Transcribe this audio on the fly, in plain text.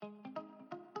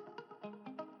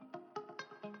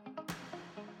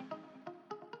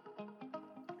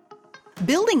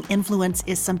Building influence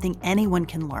is something anyone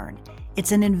can learn.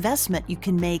 It's an investment you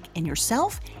can make in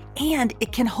yourself, and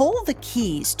it can hold the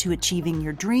keys to achieving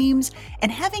your dreams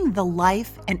and having the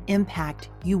life and impact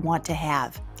you want to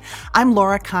have. I'm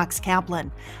Laura Cox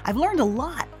Kaplan. I've learned a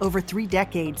lot over 3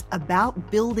 decades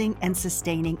about building and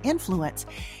sustaining influence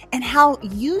and how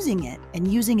using it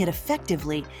and using it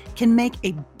effectively can make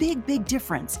a big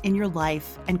difference in your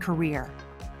life and career.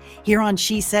 Here on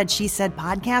She Said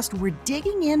podcast, we're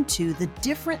digging into the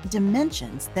different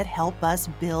dimensions that help us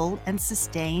build and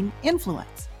sustain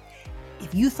influence.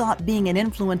 If you thought being an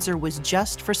influencer was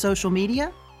just for social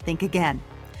media, think again.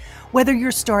 Whether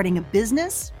you're starting a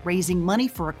business, raising money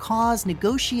for a cause,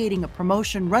 negotiating a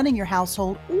promotion, running your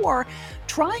household, or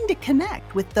trying to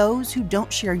connect with those who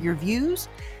don't share your views,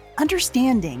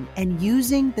 understanding and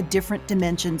using the different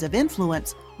dimensions of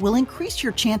influence will increase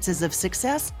your chances of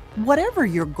success, whatever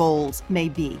your goals may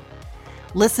be.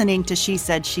 Listening to She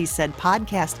Said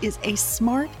podcast is a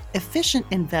smart, efficient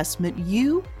investment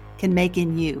you can make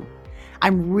in you.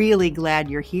 I'm really glad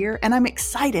you're here, and I'm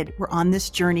excited we're on this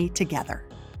journey together.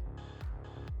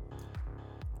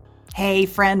 Hey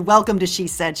friend, welcome to She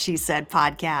Said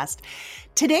podcast.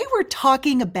 Today we're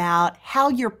talking about how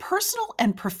your personal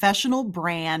and professional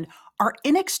brand are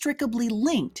inextricably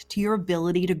linked to your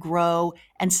ability to grow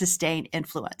and sustain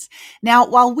influence. Now,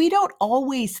 while we don't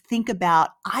always think about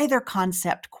either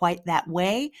concept quite that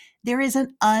way, there is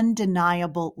an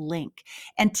undeniable link.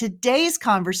 And today's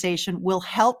conversation will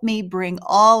help me bring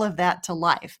all of that to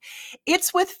life.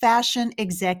 It's with fashion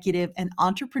executive and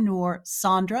entrepreneur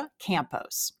Sandra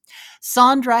Campos.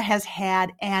 Sandra has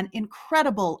had an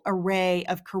incredible array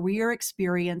of career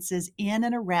experiences in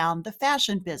and around the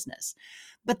fashion business.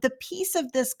 But the piece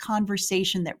of this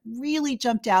conversation that really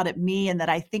jumped out at me and that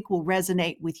I think will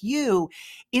resonate with you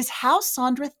is how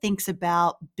Sandra thinks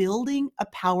about building a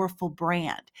powerful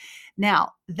brand.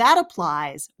 Now, that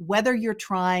applies whether you're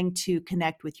trying to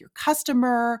connect with your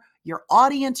customer, your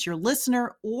audience, your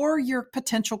listener, or your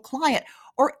potential client,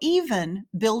 or even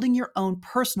building your own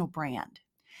personal brand.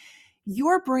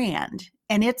 Your brand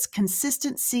and its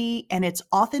consistency and its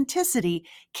authenticity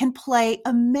can play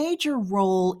a major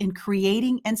role in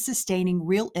creating and sustaining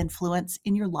real influence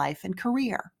in your life and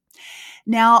career.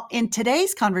 Now, in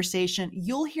today's conversation,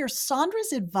 you'll hear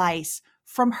Sandra's advice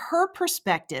from her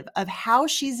perspective of how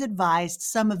she's advised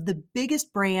some of the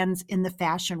biggest brands in the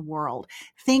fashion world.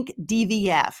 Think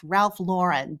DVF, Ralph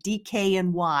Lauren,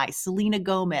 DKNY, Selena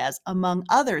Gomez, among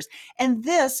others, and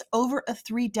this over a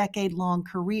 3-decade-long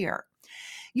career.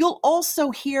 You'll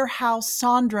also hear how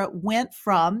Sandra went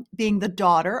from being the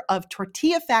daughter of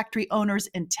tortilla factory owners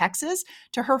in Texas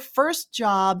to her first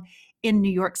job in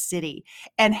New York City,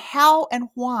 and how and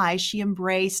why she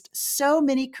embraced so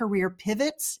many career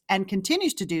pivots and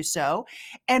continues to do so,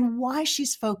 and why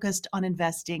she's focused on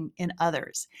investing in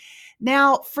others.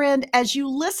 Now, friend, as you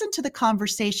listen to the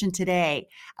conversation today,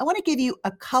 I want to give you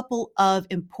a couple of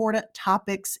important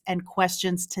topics and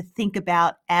questions to think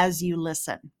about as you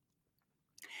listen.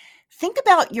 Think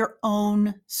about your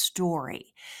own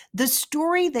story, the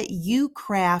story that you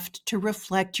craft to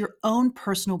reflect your own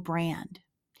personal brand.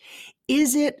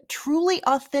 Is it truly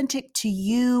authentic to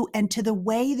you and to the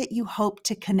way that you hope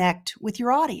to connect with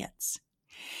your audience?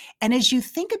 And as you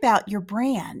think about your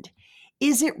brand,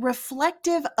 is it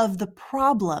reflective of the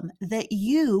problem that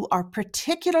you are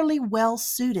particularly well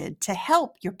suited to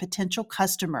help your potential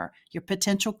customer, your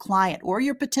potential client, or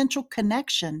your potential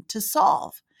connection to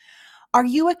solve? Are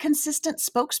you a consistent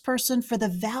spokesperson for the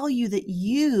value that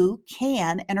you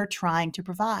can and are trying to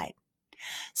provide?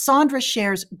 Sandra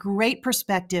shares great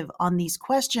perspective on these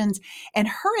questions, and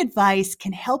her advice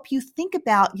can help you think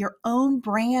about your own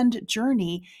brand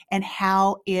journey and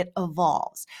how it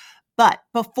evolves. But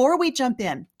before we jump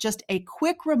in, just a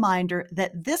quick reminder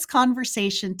that this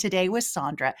conversation today with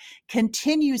Sandra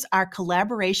continues our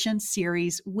collaboration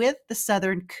series with the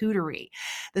Southern Cootery.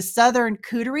 The Southern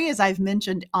Cootery, as I've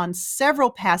mentioned on several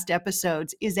past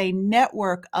episodes, is a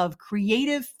network of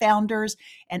creative founders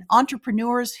and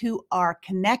entrepreneurs who are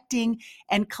connecting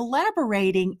and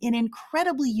collaborating in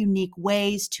incredibly unique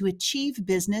ways to achieve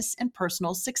business and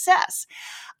personal success.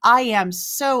 I am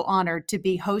so honored to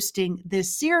be hosting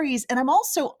this series, and I'm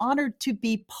also honored to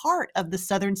be part of the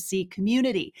Southern C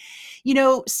community. You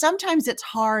know, sometimes it's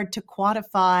hard to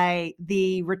quantify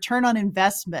the return on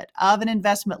investment of an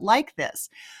investment like this.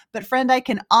 But friend, I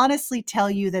can honestly tell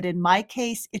you that in my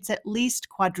case, it's at least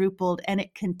quadrupled, and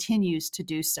it continues to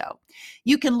do so.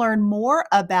 You can learn more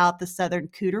about the Southern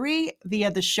Cootery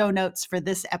via the show notes for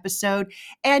this episode,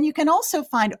 and you can also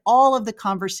find all of the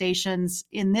conversations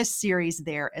in this series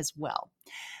there as well.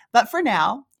 But for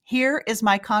now, Here is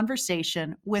my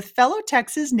conversation with fellow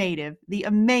Texas native, the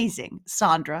amazing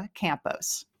Sandra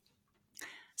Campos.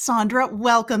 Sandra,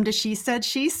 welcome to She Said,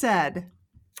 She Said.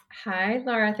 Hi,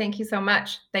 Laura. Thank you so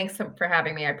much. Thanks for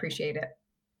having me. I appreciate it.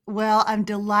 Well, I'm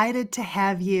delighted to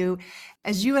have you.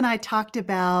 As you and I talked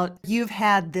about, you've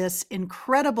had this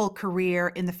incredible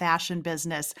career in the fashion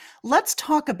business. Let's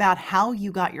talk about how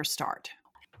you got your start.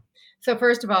 So,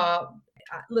 first of all,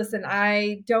 listen,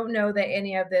 I don't know that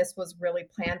any of this was really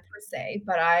planned per se,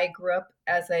 but I grew up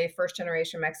as a first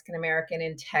generation Mexican American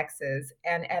in Texas.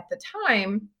 And at the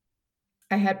time,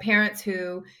 I had parents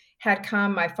who had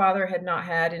come. My father had not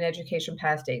had an education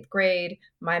past eighth grade.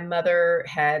 My mother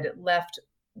had left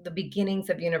the beginnings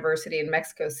of university in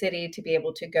Mexico City to be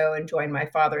able to go and join my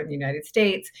father in the United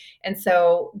States. And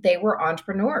so they were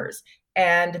entrepreneurs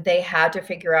and they had to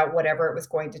figure out whatever it was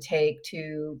going to take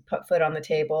to put food on the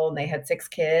table. And they had 6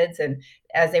 kids. And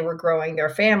as they were growing their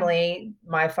family,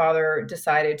 my father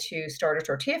decided to start a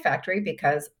tortilla factory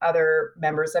because other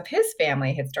members of his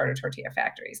family had started tortilla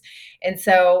factories. And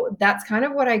so that's kind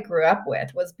of what I grew up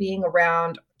with, was being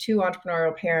around two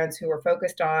entrepreneurial parents who were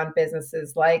focused on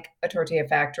businesses like a tortilla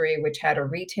factory, which had a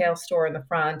retail store in the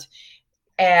front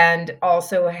and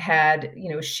also had,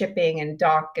 shipping and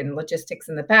dock and logistics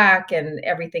in the back and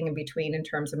everything in between in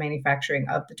terms of manufacturing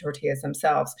of the tortillas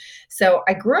themselves. So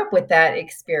I grew up with that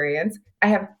experience. I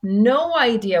have no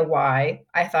idea why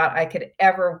I thought I could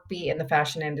ever be in the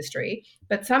fashion industry,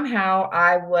 but somehow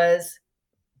I was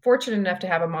fortunate enough to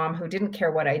have a mom who didn't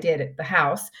care what I did at the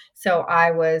house. So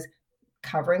I was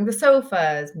covering the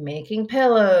sofas, making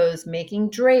pillows, making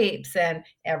drapes, and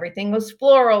everything was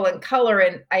floral and color.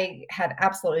 And I had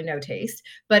absolutely no taste.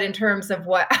 But in terms of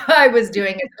what I was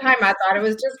doing at the time, I thought it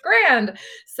was just grand.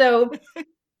 So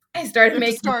I started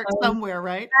making start clothes. Somewhere,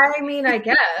 right? I mean, I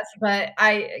guess, but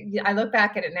I look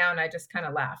back at it now and I just kind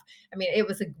of laugh. I mean, it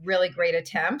was a really great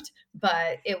attempt,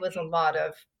 but it was a lot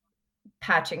of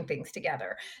patching things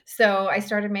together. So I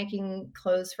started making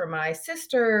clothes for my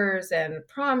sisters and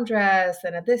prom dress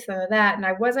and a this and a that. And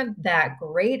I wasn't that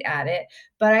great at it,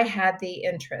 but I had the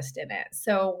interest in it.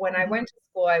 So when I went to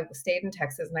school, I stayed in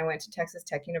Texas and I went to Texas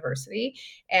Tech University.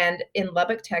 And in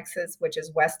Lubbock, Texas, which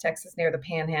is West Texas near the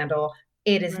Panhandle,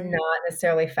 it is not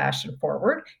necessarily fashion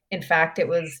forward. In fact, it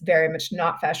was very much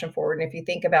not fashion forward. And if you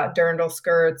think about dirndl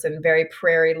skirts and very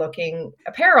prairie looking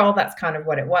apparel, that's kind of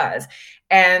what it was.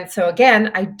 And so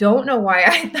again, I don't know why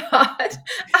I thought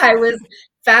I was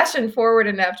fashion forward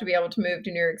enough to be able to move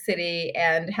to New York City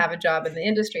and have a job in the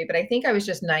industry. But I think I was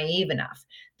just naive enough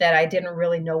that I didn't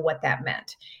really know what that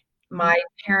meant. My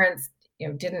parents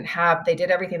they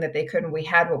did everything that they could and we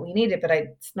had what we needed, but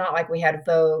it's not like we had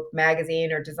Vogue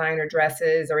magazine or designer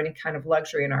dresses or any kind of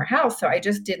luxury in our house. So I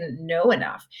just didn't know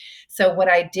enough. So what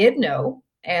I did know,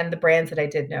 and the brands that I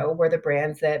did know, were the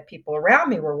brands that people around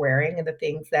me were wearing and the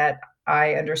things that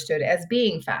I understood as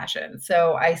being fashion.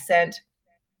 So I sent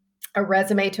a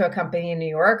resume to a company in New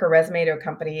York, a resume to a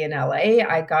company in LA.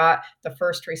 I got the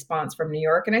first response from New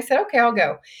York and I said, okay, I'll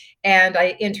go. And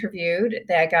I interviewed,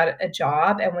 I got a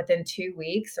job. And within 2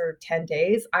 weeks or 10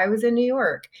 days, I was in New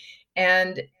York.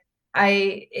 And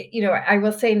I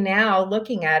will say now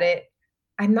looking at it,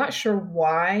 I'm not sure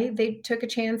why they took a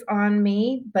chance on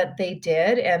me, but they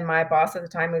did. And my boss at the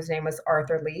time, whose name was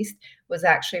Arthur Least, was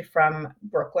actually from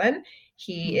Brooklyn.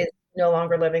 He is no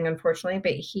longer living, unfortunately,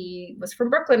 but he was from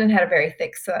Brooklyn and had a very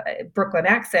thick Brooklyn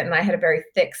accent, and I had a very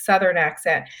thick Southern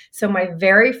accent. So my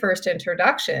very first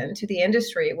introduction to the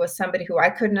industry was somebody who I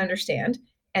couldn't understand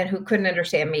and who couldn't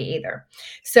understand me either.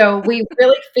 So we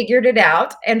really figured it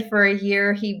out. And for a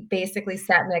year, he basically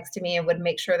sat next to me and would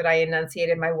make sure that I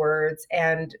enunciated my words.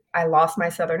 And I lost my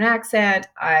Southern accent.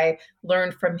 I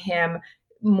learned from him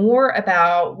more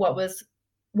about what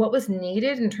was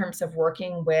needed in terms of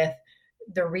working with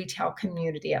the retail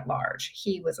community at large.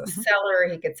 He was a seller.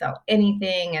 He could sell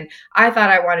anything. And I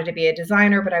thought I wanted to be a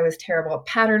designer, but I was terrible at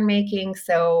pattern making.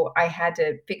 So I had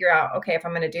to figure out, okay, if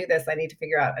I'm going to do this, I need to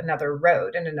figure out another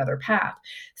road and another path.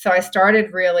 So I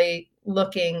started really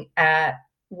looking at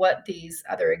what these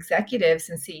other executives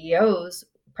and CEOs,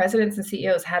 presidents and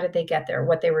CEOs, how did they get there,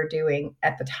 what they were doing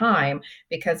at the time,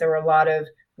 because there were a lot of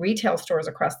retail stores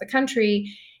across the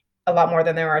country, a lot more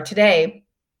than there are today.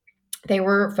 They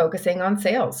were focusing on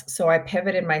sales. So I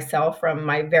pivoted myself from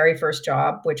my very first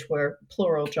job, which were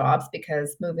plural jobs,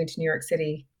 because moving to New York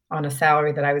City on a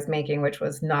salary that I was making, which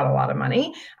was not a lot of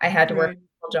money, I had to work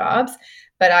jobs,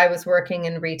 but I was working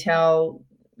in retail,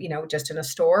 just in a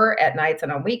store at nights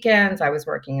and on weekends. I was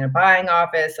working in a buying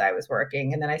office. I was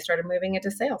working, and then I started moving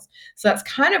into sales. So that's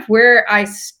kind of where I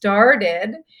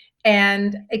started.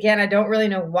 And again, I don't really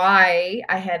know why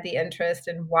I had the interest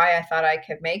and why I thought I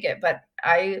could make it, but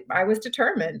I was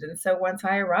determined. And so once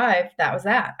I arrived, that was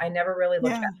that. I never really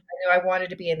looked back. Yeah. I knew I wanted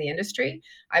to be in the industry.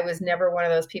 I was never one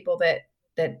of those people that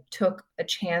took a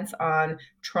chance on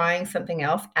trying something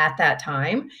else at that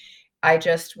time. I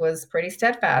just was pretty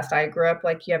steadfast. I grew up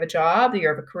like you have a job, you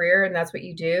have a career, and that's what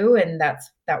you do. And that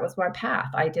was my path.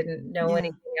 I didn't know Yeah.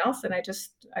 anything else. And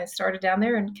I started down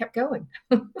there and kept going.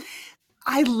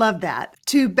 I love that.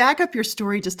 To back up your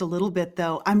story just a little bit,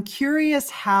 though, I'm curious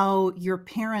how your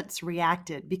parents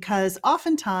reacted because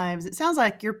oftentimes it sounds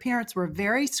like your parents were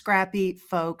very scrappy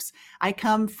folks. I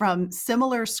come from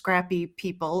similar scrappy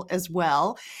people as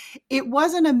well. It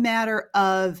wasn't a matter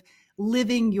of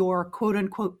living your quote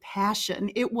unquote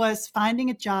passion. It was finding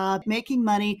a job, making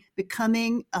money,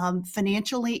 becoming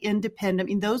financially independent. I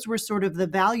mean, those were sort of the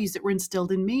values that were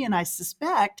instilled in me. And I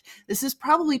suspect this is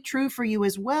probably true for you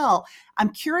as well. I'm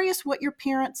curious what your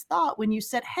parents thought when you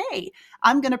said, hey,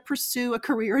 I'm going to pursue a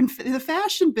career in the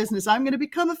fashion business. I'm going to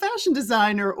become a fashion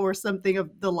designer or something of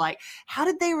the like. How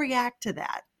did they react to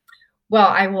that? Well,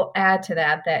 I will add to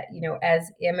that,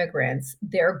 as immigrants,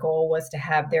 their goal was to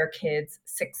have their kids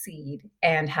succeed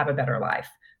and have a better life,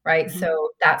 right? Mhm.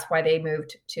 So that's why they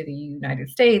moved to the United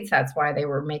States. That's why they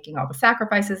were making all the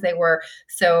sacrifices they were.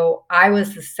 So I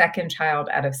was the second child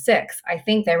out of six. I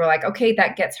think they were like, okay,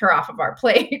 that gets her off of our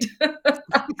plate.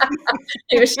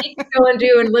 She can go and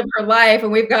do and live her life,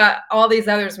 and we've got all these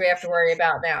others we have to worry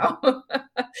about now.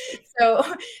 So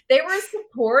they were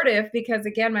supportive because,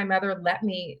 again, my mother let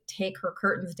me take her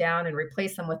curtains down and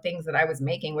replace them with things that I was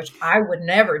making, which I would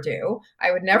never do.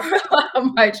 I would never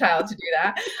allow my child to do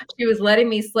that. She was letting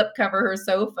me slip cover her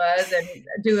sofas and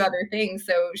do other things.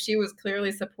 So she was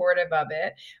clearly supportive of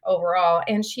it overall.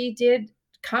 And she did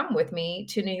come with me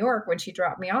to New York when she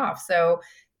dropped me off. So,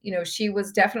 she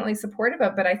was definitely supportive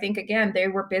of, but I think, again, they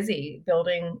were busy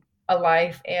building a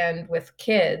life and with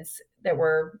kids that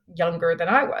were younger than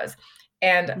I was.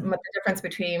 And Mhm. the difference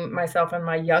between myself and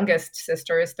my youngest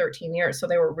sister is 13 years. So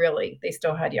they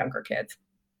still had younger kids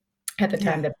at the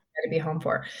time Yeah. that they had to be home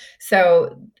for.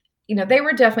 So, they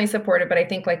were definitely supportive, but I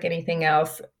think like anything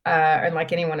else, and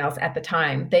like anyone else at the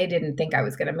time, they didn't think I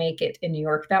was going to make it in New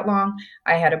York that long.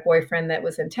 I had a boyfriend that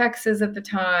was in Texas at the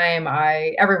time.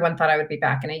 Everyone thought I would be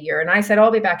back in a year. And I said,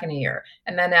 I'll be back in a year.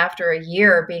 And then after a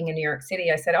year being in New York City,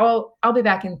 I said, oh, I'll be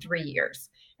back in 3 years.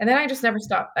 And then I just never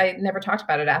stopped. I never talked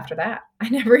about it after that. I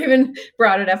never even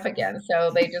brought it up again.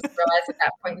 So they just realized at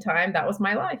that point in time, that was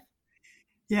my life.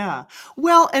 Yeah.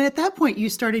 Well, and at that point, you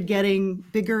started getting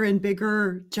bigger and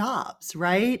bigger jobs,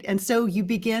 right? And so you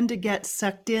began to get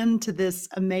sucked into this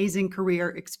amazing career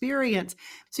experience.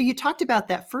 So you talked about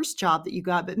that first job that you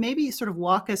got, but maybe sort of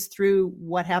walk us through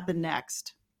what happened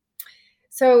next.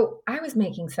 So I was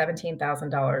making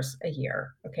 $17,000 a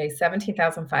year. Okay,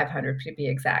 17,500 to be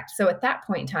exact. So at that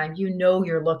point in time,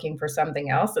 you're looking for something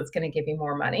else that's going to give you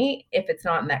more money. If it's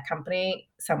not in that company,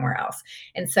 somewhere else.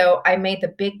 And so I made the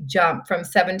big jump from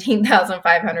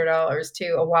 $17,500 to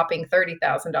a whopping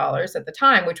 $30,000 at the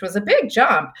time, which was a big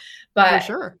jump. For But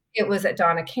sure. it was at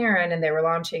Donna Karan, and they were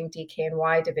launching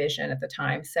DKNY division at the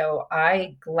time. So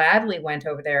I gladly went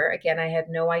over there. Again, I had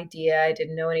no idea. I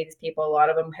didn't know any of these people. A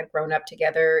lot of them had grown up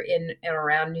together in and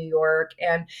around New York.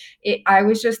 And I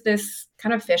was just this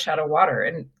kind of fish out of water.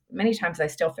 And many times I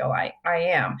still feel I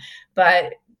am.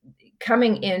 But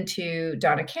coming into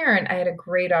Donna Karan, I had a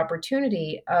great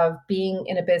opportunity of being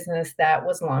in a business that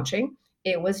was launching.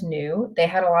 It was new. They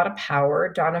had a lot of power.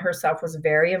 Donna herself was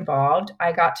very involved.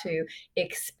 I got to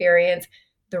experience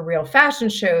the real fashion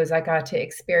shows. I got to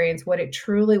experience what it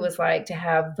truly was like to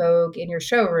have Vogue in your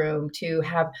showroom, to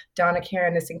have Donna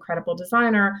Karan, this incredible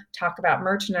designer, talk about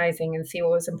merchandising and see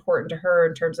what was important to her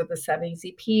in terms of the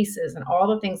 70s pieces. And all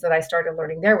the things that I started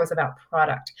learning there was about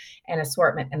product and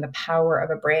assortment and the power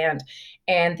of a brand.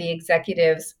 And the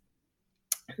executives,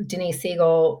 Denise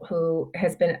Siegel, who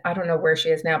has been, I don't know where she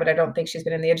is now, but I don't think she's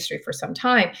been in the industry for some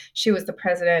time. She was the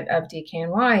president of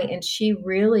DKNY, and she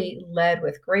really led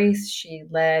with grace. She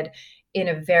led in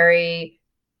a very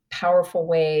powerful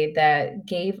way that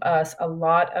gave us a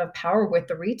lot of power with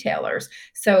the retailers.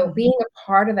 So Mhm. being a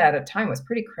part of that at the time was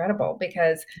pretty credible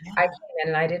because I Yeah. came in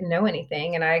and I didn't know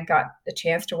anything, and I got the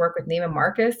chance to work with Neiman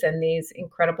Marcus and these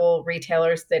incredible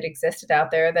retailers that existed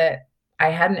out there that I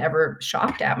hadn't ever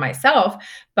shopped at myself,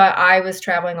 but I was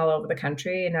traveling all over the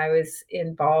country and I was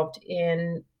involved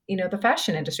in, the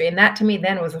fashion industry. And that to me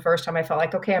then was the first time I felt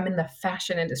like, okay, I'm in the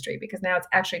fashion industry because now it's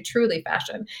actually truly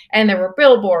fashion. And there were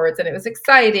billboards and it was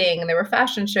exciting and there were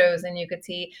fashion shows and you could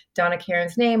see Donna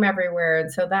Karan's name everywhere.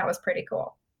 And so that was pretty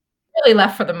cool. really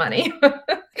left for the money.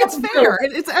 It's fair.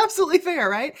 It's absolutely fair,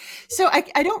 right? So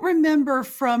I don't remember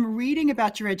from reading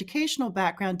about your educational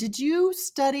background, did you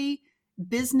study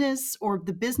business or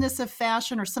the business of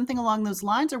fashion or something along those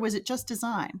lines, or was it just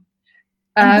design?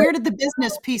 And Uh, where did the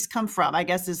business piece come from? I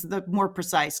guess is the more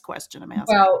precise question I'm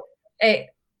asking. well,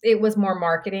 it was more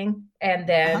marketing and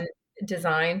Uh-huh. then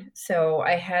design. So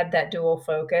I had that dual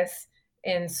focus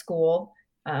in school.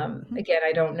 Mhm. Again,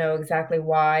 I don't know exactly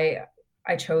why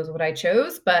I chose what I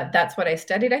chose, but that's what I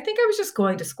studied. I think I was just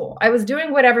going to school. I was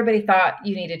doing what everybody thought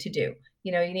you needed to do.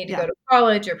 You know, you need to go Yeah. to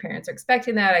college. Your parents are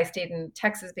expecting that. I stayed in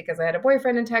Texas because I had a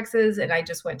boyfriend in Texas, and I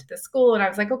just went to the school and I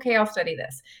was like, okay, I'll study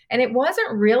this. And it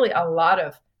wasn't really a lot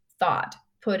of thought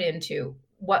put into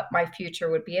what my future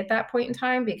would be at that point in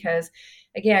time because,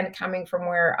 again, coming from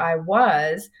where I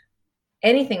was,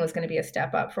 anything was going to be a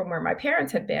step up from where my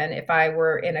parents had been if I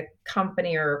were in a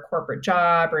company or a corporate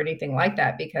job or anything like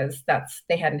that, because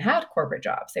they hadn't had corporate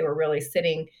jobs. They were really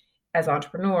sitting as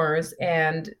entrepreneurs.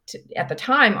 And at the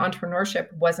time,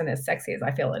 entrepreneurship wasn't as sexy as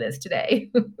I feel it is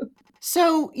today.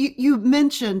 So you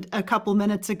mentioned a couple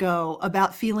minutes ago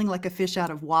about feeling like a fish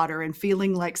out of water and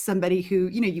feeling like somebody who,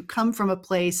 you come from a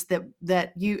place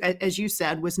that you, as you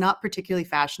said, was not particularly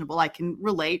fashionable. I can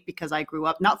relate because I grew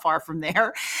up not far from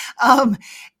there. Um,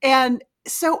 and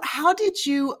so how did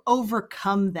you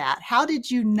overcome that? How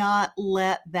did you not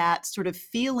let that sort of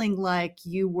feeling like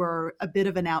you were a bit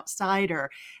of an outsider?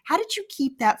 How did you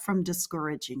keep that from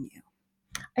discouraging you?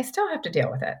 I still have to deal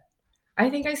with it. I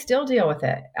think I still deal with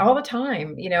it all the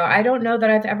time. You know, I don't know that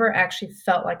I've ever actually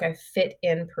felt like I fit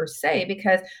in per se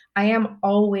because I am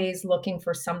always looking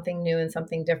for something new and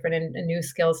something different and new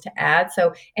skills to add.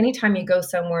 So anytime you go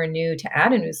somewhere new to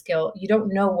add a new skill, you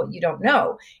don't know what you don't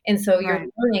know. And so you're Right.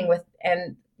 learning with,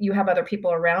 and you have other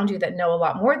people around you that know a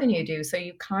lot more than you do. So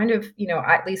you kind of,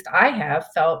 at least I have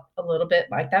felt a little bit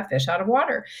like that fish out of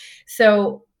water.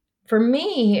 So for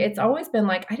me, it's always been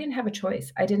like I didn't have a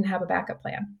choice. I didn't have a backup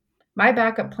plan. My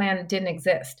backup plan didn't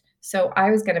exist. So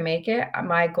I was going to make it.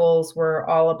 My goals were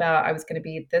all about I was going to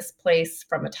be at this place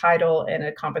from a title and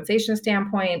a compensation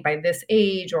standpoint by this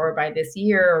age or by this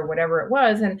year or whatever it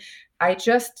was. And I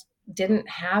just didn't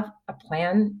have a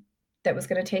plan that was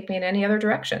going to take me in any other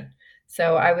direction.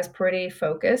 So I was pretty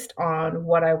focused on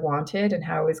what I wanted and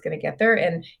how I was going to get there.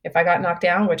 And if I got knocked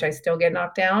down, which I still get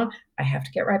knocked down, I have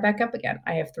to get right back up again.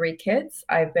 I have 3 kids.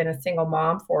 I've been a single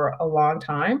mom for a long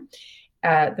time,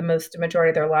 the majority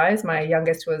of their lives. My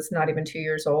youngest was not even 2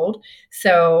 years old.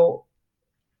 So,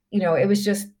 it was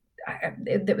just,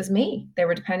 it was me. They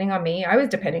were depending on me. I was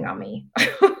depending on me.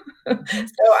 So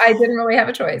I didn't really have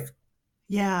a choice.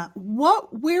 Yeah.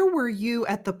 Where were you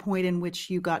at the point in which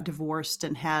you got divorced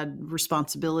and had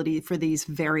responsibility for these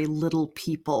very little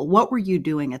people? What were you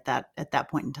doing at that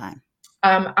point in time?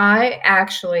 I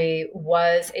actually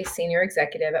was a senior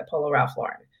executive at Polo Ralph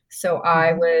Lauren. So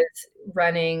I Mhm. was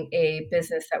running a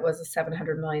business that was a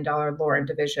 $700 million Lauren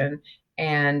division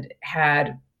and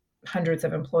had hundreds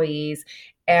of employees.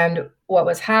 And what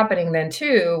was happening then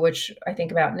too, which I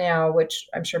think about now, which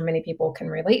I'm sure many people can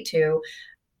relate to,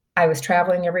 I was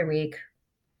traveling every week.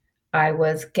 I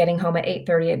was getting home at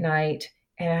 8:30 at night,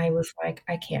 and I was like,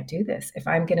 "I can't do this. If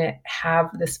I'm gonna have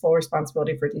this full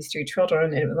responsibility for these 3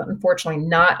 children," it was unfortunately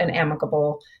not an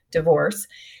amicable divorce.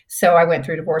 So I went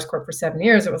through divorce court for 7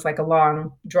 years. It was like a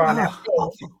long, drawn out Oh, thing.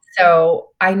 awful. So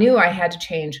I knew I had to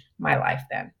change my life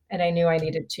then, and I knew I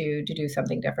needed to do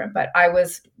something different. But I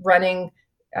was running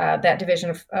that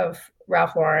division of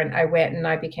Ralph Lauren. I went and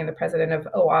I became the president of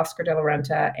Oscar de la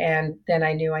Renta, and then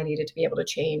I knew I needed to be able to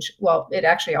change. Well, it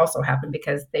actually also happened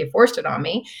because they forced it on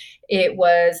me. It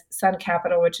was Sun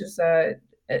Capital, which is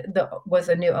was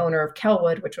a new owner of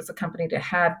Kelwood, which was a company that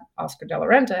had Oscar de la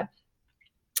Renta.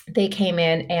 They came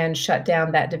in and shut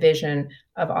down that division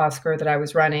of Oscar that I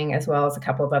was running, as well as a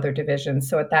couple of other divisions.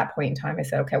 So at that point in time, I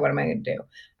said, okay, what am I going to do?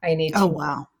 I need Oh, to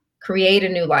wow. create a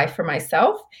new life for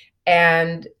myself.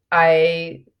 And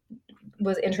I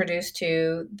was introduced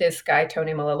to this guy,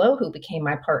 Tony Melillo, who became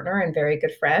my partner and very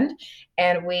good friend.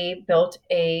 And we built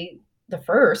the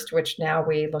first, which now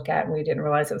we look at and we didn't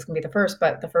realize it was going to be the first,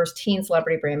 but the first teen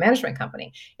celebrity brand management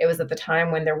company. It was at the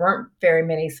time when there weren't very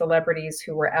many celebrities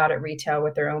who were out at retail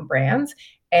with their own brands,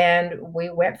 and we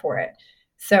went for it.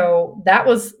 So that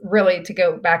was really, to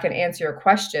go back and answer your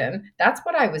question, that's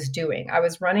what I was doing. I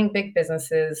was running big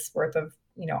businesses worth of,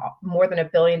 more than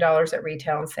 $1 billion at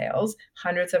retail and sales,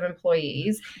 hundreds of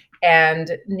employees,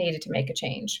 and needed to make a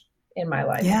change in my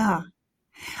life. Yeah.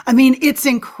 I mean, it's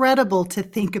incredible to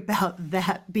think about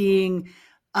that being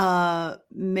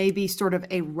maybe sort of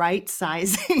a right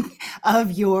sizing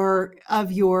of your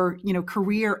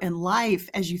career and life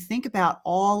as you think about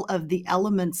all of the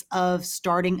elements of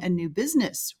starting a new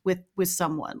business with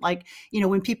someone. Like,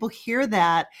 when people hear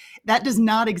that, that does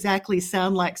not exactly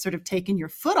sound like sort of taking your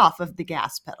foot off of the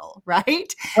gas pedal,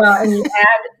 right? Well, and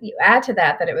you add to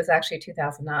that it was actually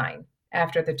 2009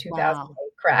 after the Wow. 2008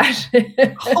 crash.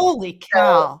 Holy So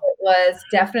cow. it was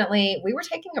definitely, we were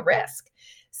taking a risk.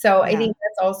 So I Yeah. think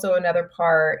that's also another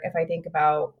part, if I think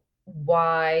about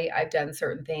why I've done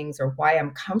certain things or why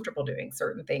I'm comfortable doing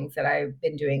certain things that I've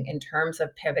been doing in terms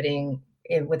of pivoting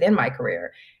within my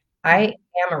career. Yeah. I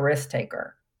am a risk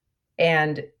taker,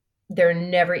 and they're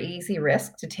never easy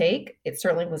risks to take. It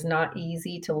certainly was not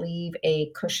easy to leave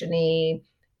a cushiony,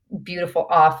 beautiful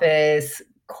office,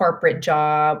 corporate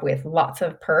job with lots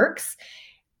of perks,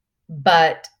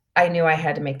 but I knew I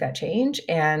had to make that change,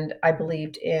 and I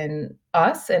believed in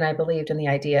us, and I believed in the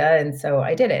idea, and so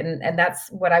I did it, and that's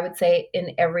what I would say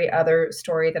in every other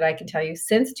story that I can tell you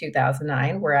since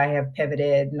 2009, where I have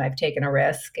pivoted and I've taken a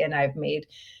risk and I've made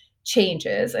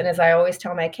changes. And as I always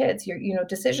tell my kids,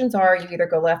 decisions are, you either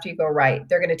go left or you go right.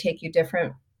 They're going to take you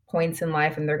different points in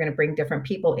life, and they're going to bring different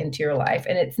people into your life.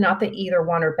 And it's not that either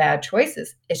one are bad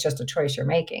choices. It's just a choice you're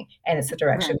making, and it's the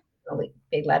direction Right. you'll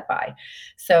be led by.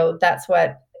 So that's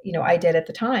what, I did at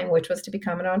the time, which was to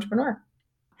become an entrepreneur.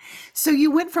 So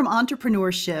you went from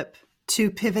entrepreneurship to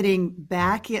pivoting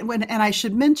back and I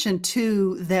should mention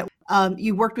too that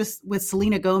you worked with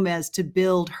Selena Gomez to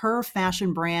build her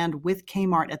fashion brand with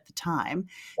Kmart at the time.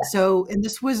 Yes. So, and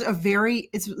this was a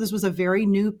very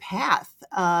new path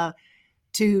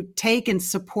to take and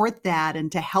support that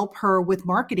and to help her with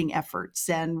marketing efforts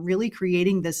and really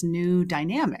creating this new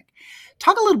dynamic.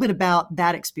 Talk a little bit about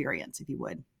that experience, if you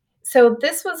would. So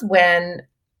this was when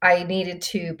I needed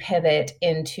to pivot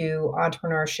into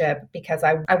entrepreneurship because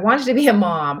I wanted to be a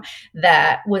mom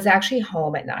that was actually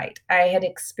home at night. I had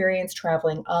experienced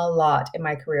traveling a lot in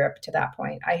my career up to that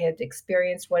point. I had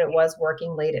experienced what it was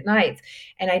working late at nights,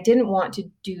 and I didn't want to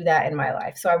do that in my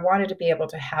life. So I wanted to be able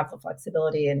to have the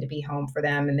flexibility and to be home for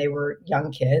them. And they were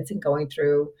young kids and going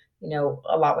through,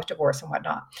 a lot with divorce and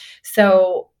whatnot.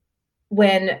 So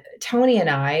when Tony and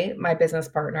I, my business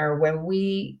partner, when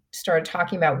we started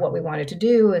talking about what we wanted to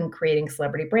do and creating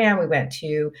Celebrity Brand, we went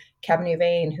to Kevin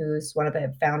Uvain, who's one of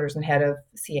the founders and head of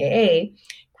CAA,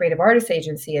 Creative Artists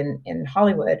Agency in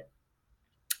Hollywood.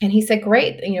 And he said,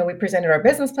 great. We presented our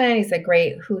business plan. He said,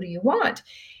 great. Who do you want?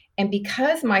 And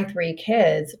because my three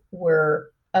kids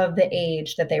were of the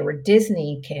age that they were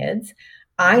Disney kids,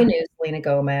 I knew Selena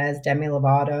Gomez, Demi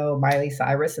Lovato, Miley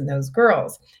Cyrus, and those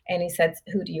girls. And he said,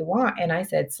 who do you want? And I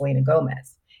said, Selena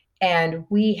Gomez. And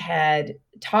we had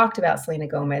talked about Selena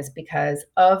Gomez because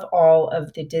of all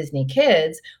of the Disney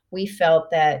kids, we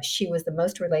felt that she was the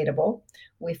most relatable.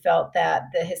 We felt that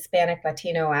the Hispanic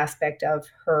Latino aspect of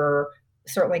her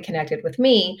certainly connected with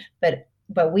me, but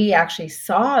we actually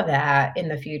saw that in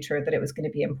the future that it was going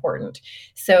to be important.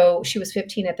 So she was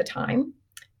 15 at the time.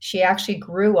 She actually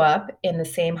grew up in the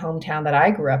same hometown that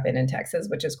I grew up in Texas,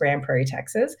 which is Grand Prairie,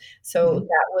 Texas. So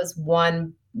that was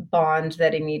one bond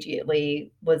that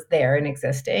immediately was there and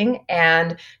existing.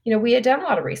 And, we had done a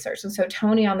lot of research. And so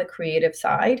Tony on the creative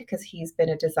side, because he's been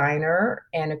a designer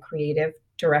and a creative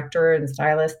director and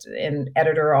stylist and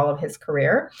editor all of his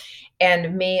career,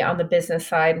 and me on the business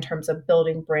side in terms of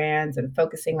building brands and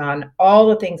focusing on all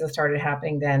the things that started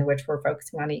happening then, which were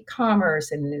focusing on e-commerce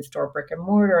and in-store brick and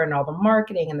mortar and all the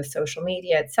marketing and the social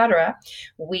media, et cetera.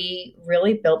 We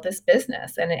really built this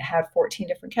business, and it had 14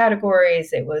 different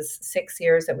categories. It was 6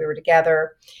 years that we were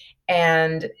together,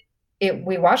 and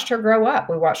we watched her grow up.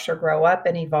 We watched her grow up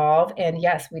and evolve. And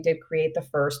yes, we did create the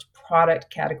first product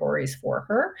categories for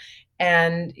her.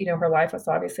 And, her life has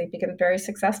obviously become very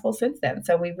successful since then.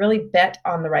 So we really bet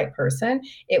on the right person.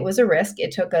 It was a risk.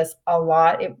 It took us a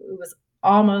lot. It was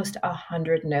almost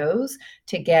 100 no's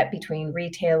to get between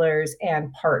retailers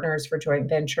and partners for joint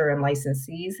venture and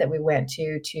licensees that we went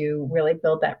to really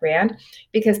build that brand,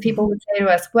 because people would say to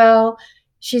us, well,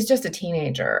 she's just a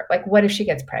teenager. Like, what if she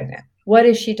gets pregnant? What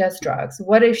if she does drugs?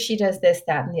 What if she does this,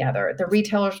 that, and the other? The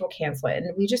retailers will cancel it.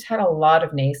 And we just had a lot of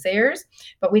naysayers,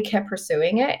 but we kept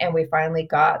pursuing it. And we finally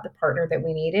got the partner that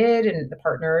we needed and the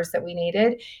partners that we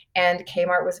needed. And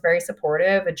Kmart was very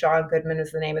supportive. And John Goodman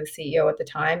was the name of the CEO at the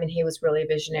time. And he was really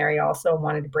visionary also and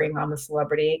wanted to bring on the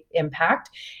celebrity impact.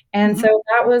 And so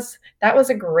that was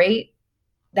a great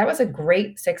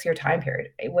 6-year time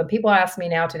period. When people ask me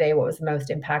now today what was the most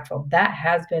impactful, that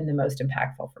has been the most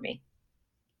impactful for me.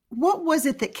 what was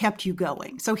it that kept you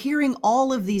going? So hearing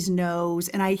all of these no's,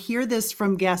 and I hear this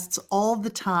from guests all the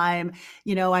time,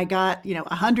 I got,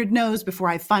 100 no's before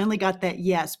I finally got that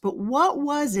yes. But what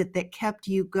was it that kept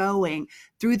you going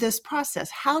through this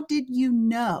process? How did you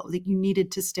know that you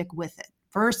needed to stick with it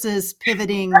versus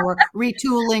pivoting or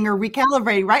retooling or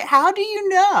recalibrating, right? How do you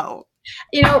know?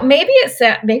 Maybe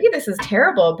this is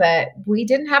terrible, but we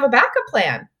didn't have a backup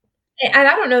plan. And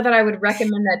I don't know that I would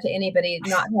recommend that to anybody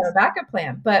not to have a backup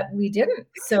plan, but we didn't.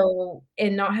 So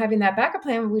in not having that backup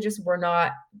plan, we just were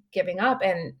not giving up.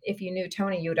 And if you knew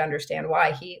Tony, you would understand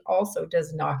why. He also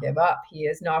does not give up. He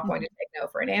is not going to take no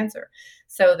for an answer.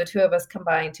 So the two of us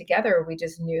combined together, we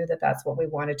just knew that that's what we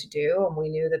wanted to do. And we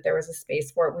knew that there was a space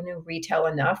for it. We knew retail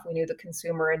enough. We knew the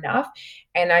consumer enough.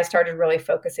 And I started really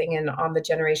focusing in on the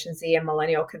Generation Z and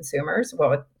millennial consumers.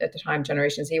 Well, at the time,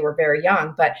 Generation Z were very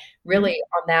young, but really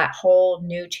on that whole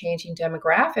new changing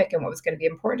demographic and what was going to be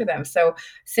important to them. So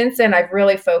since then, I've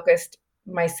really focused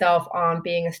myself on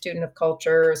being a student of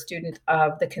culture, a student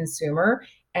of the consumer.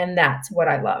 And that's what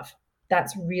I love.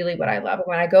 That's really what I love.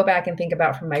 When I go back and think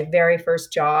about from my very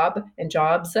first job and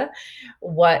jobs,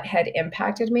 what had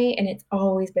impacted me, and it's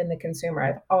always been the consumer.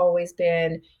 I've always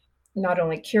been not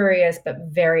only curious, but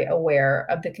very aware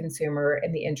of the consumer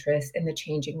and the interest in the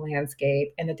changing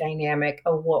landscape and the dynamic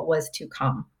of what was to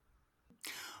come.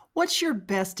 What's your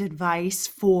best advice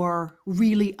for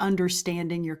really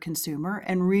understanding your consumer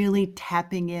and really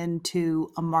tapping into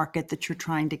a market that you're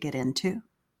trying to get into?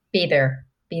 Be there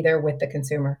with the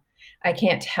consumer. I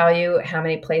can't tell you how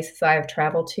many places I've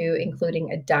traveled to,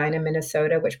 including Edina,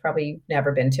 Minnesota, which probably you've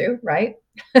never been to, right?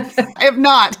 I have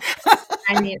not.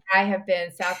 I mean, I have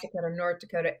been South Dakota, North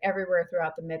Dakota, everywhere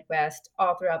throughout the Midwest,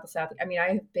 all throughout the South. I mean,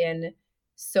 I have been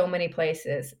so many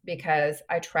places because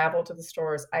I traveled to the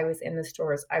stores. I was in the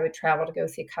stores. I would travel to go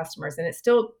see customers. And it's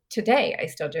still today, I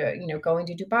still do it. Going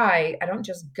to Dubai, I don't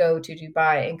just go to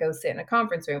Dubai and go sit in a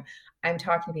conference room. I'm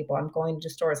talking to people. I'm going to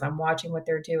stores. I'm watching what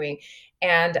they're doing.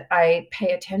 And I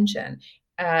pay attention.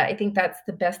 I think that's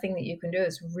the best thing that you can do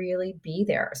is really be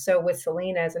there. So with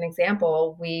Selena, as an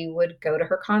example, we would go to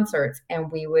her concerts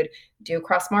and we would do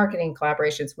cross-marketing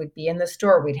collaborations. We'd be in the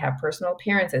store. We'd have personal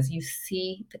appearances. You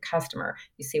see the customer.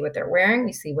 You see what they're wearing.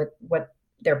 You see what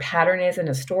their pattern is in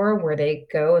a store where they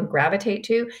go and gravitate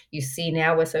to. You see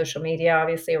now with social media,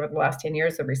 obviously, over the last 10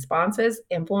 years, the responses,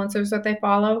 influencers that they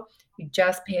follow. You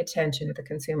just pay attention to the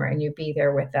consumer and you be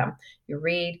there with them. You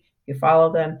read, you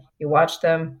follow them, you watch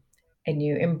them, and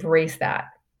you embrace that.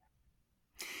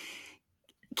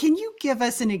 Can you give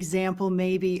us an example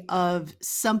maybe of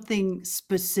something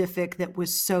specific that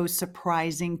was so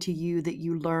surprising to you that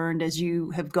you learned as you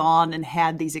have gone and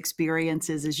had these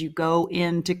experiences, as you go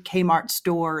into Kmart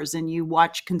stores and you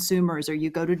watch consumers, or you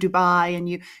go to Dubai and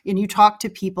you talk to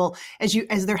people as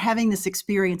they're having this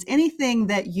experience? Anything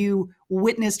that you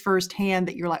witnessed firsthand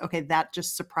that you're like, okay, that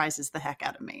just surprises the heck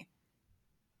out of me?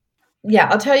 Yeah,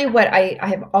 I'll tell you what, I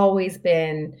have always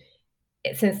been,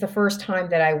 since the first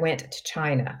time that I went to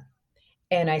China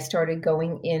and I started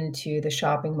going into the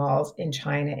shopping malls in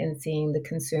China and seeing the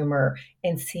consumer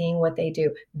and seeing what they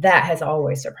do, that has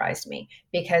always surprised me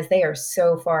because they are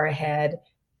so far ahead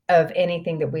of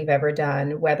anything that we've ever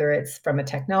done, whether it's from a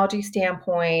technology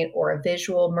standpoint or a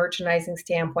visual merchandising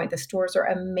standpoint. The stores are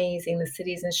amazing. The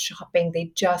cities and shopping,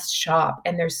 they just shop,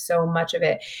 and there's so much of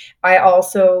it. I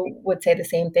also would say the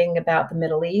same thing about the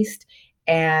Middle East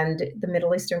and the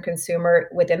Middle Eastern consumer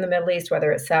within the Middle East,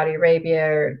 whether it's Saudi Arabia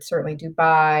or certainly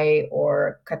Dubai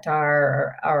or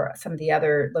Qatar or some of the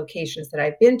other locations that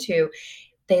I've been to,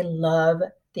 they love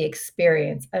the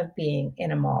experience of being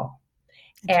in a mall.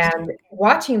 And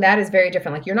watching that is very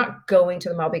different. Like, you're not going to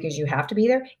the mall because you have to be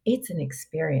there. It's an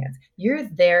experience. You're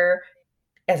there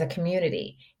as a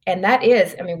community. And that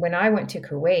is, I mean, when I went to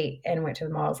Kuwait and went to the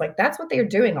malls, like that's what they're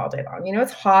doing all day long.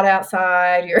 It's hot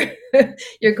outside.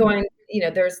 You're going,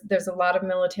 there's a lot of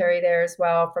military there as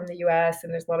well from the US,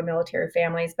 and there's a lot of military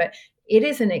families, but it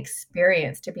is an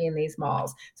experience to be in these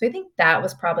malls. So I think that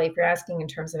was probably, if you're asking in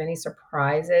terms of any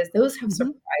surprises, those have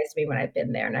surprised me when I've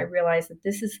been there. And I realized that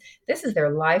this is their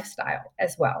lifestyle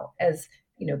as well as,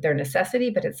 their necessity,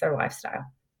 but it's their lifestyle.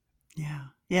 Yeah.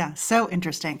 Yeah. So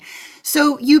interesting.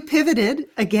 So you pivoted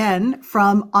again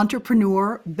from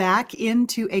entrepreneur back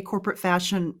into a corporate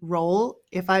fashion role.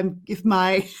 If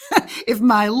my if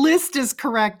my list is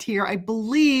correct here, I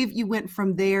believe you went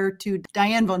from there to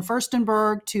Diane von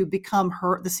Furstenberg to become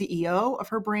the CEO of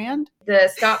her brand. The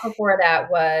stop before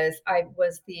that was I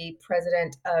was the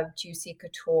president of Juicy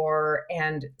Couture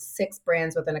and 6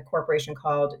 brands within a corporation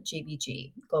called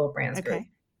GBG, Global Brands Group.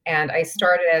 And I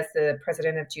started as the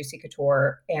president of Juicy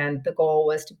Couture, and the goal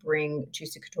was to bring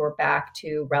Juicy Couture back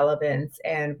to relevance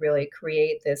and really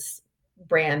create this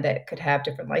brand that could have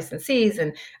different licensees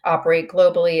and operate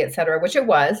globally, et cetera, which it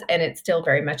was, and it still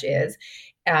very much is.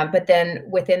 But then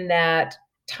within that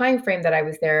time frame that I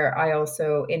was there, I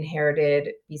also inherited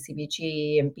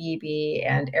BCBG and BB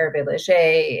and Hervé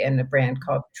Leger and a brand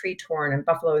called Tree Torn and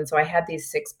Buffalo. And so I had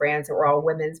these 6 brands that were all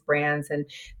women's brands, and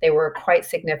they were quite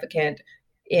significant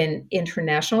in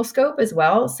international scope as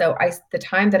well. So the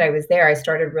time that I was there, I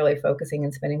started really focusing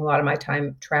and spending a lot of my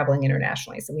time traveling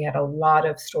internationally. So we had a lot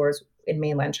of stores in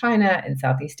mainland China, in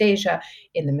Southeast Asia,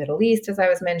 in the Middle East, as I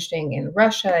was mentioning, in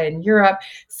Russia, in Europe.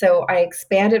 So I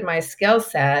expanded my skill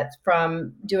set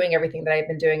from doing everything that I've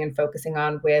been doing and focusing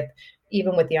on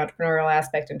even with the entrepreneurial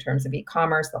aspect in terms of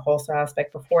e-commerce, the wholesale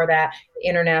aspect before that,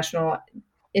 international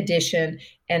edition,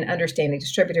 and understanding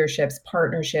distributorships,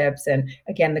 partnerships, and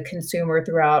again, the consumer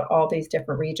throughout all these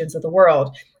different regions of the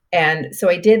world. And so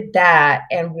I did that.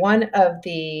 And one of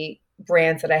the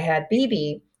brands that I had,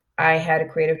 BB, I had a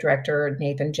creative director,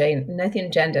 Nathan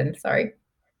Gendon, sorry.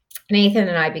 Nathan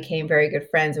and I became very good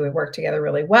friends, and we worked together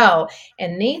really well.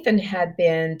 And Nathan had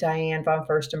been Diane von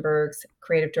Furstenberg's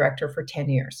creative director for 10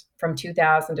 years, from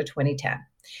 2000 to 2010.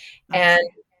 And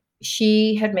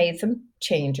she had made some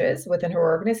changes within her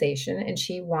organization, and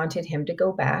she wanted him to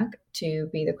go back to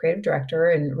be the creative director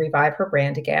and revive her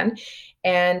brand again.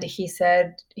 And he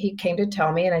came to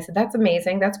tell me, and I said, that's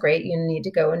amazing. That's great. You need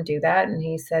to go and do that. And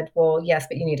he said, well, yes,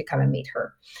 but you need to come and meet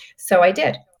her. So I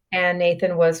did. And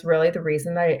Nathan was really the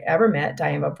reason that I ever met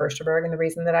Diane von Furstenberg, and the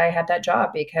reason that I had that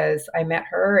job, because I met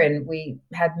her and we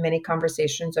had many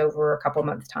conversations over a couple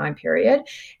months time period.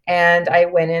 And I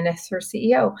went in as her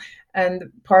CEO. And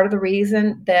part of the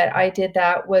reason that I did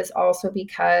that was also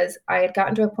because I had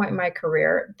gotten to a point in my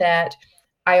career that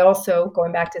I also,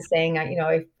 going back to saying,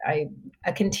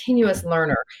 a continuous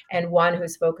learner and one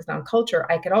who's focused on culture,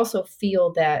 I could also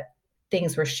feel that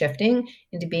things were shifting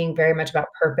into being very much about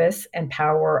purpose and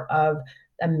power of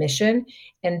a mission.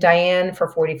 And Diane, for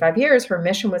 45 years, her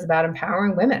mission was about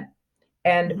empowering women.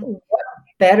 And what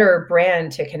better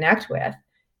brand to connect with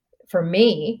for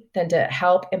me than to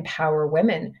help empower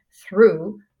women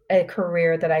through a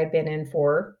career that I had been in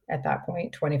for, at that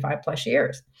point, 25 plus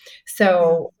years.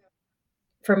 So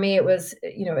for me, it was,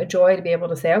 a joy to be able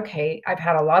to say, okay, I've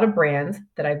had a lot of brands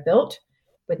that I've built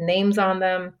with names on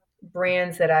them,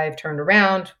 brands that I've turned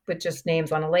around with just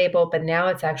names on a label, but now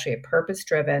it's actually a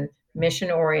purpose-driven,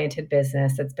 mission-oriented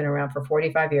business that's been around for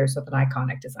 45 years with an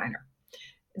iconic designer.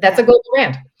 That's a global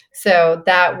brand. So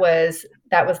that was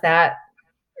that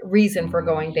reason for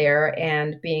going there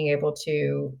and being able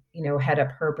to, head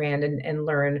up her brand and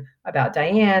learn about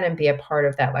Diane and be a part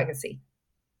of that legacy.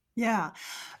 Yeah.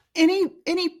 Any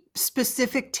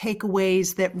specific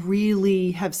takeaways that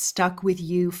really have stuck with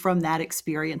you from that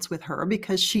experience with her?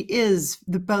 Because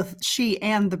both she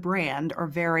and the brand are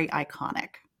very iconic.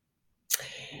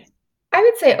 I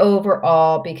would say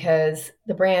overall, because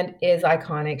the brand is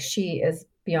iconic, she is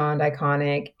beyond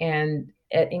iconic and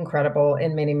incredible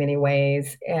in many, many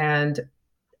ways. And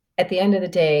at the end of the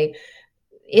day,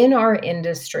 in our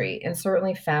industry, and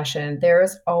certainly fashion, there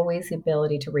is always the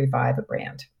ability to revive a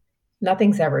brand.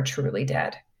 Nothing's ever truly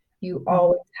dead. You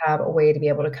always have a way to be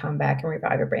able to come back and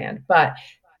revive a brand. But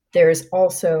there's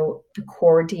also the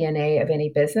core DNA of any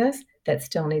business that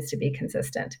still needs to be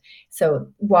consistent.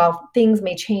 So while things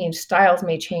may change, styles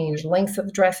may change, lengths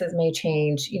of dresses may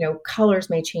change, colors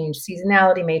may change,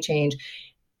 seasonality may change,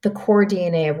 the core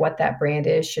DNA of what that brand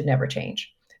is should never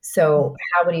change. So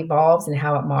how it evolves and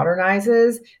how it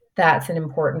modernizes, that's an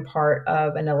important part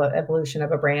of an evolution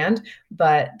of a brand,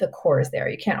 but the core is there.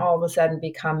 You can't all of a sudden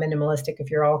become minimalistic if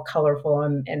you're all colorful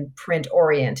and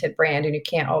print-oriented brand, and you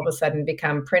can't all of a sudden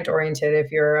become print-oriented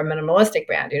if you're a minimalistic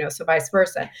brand, so vice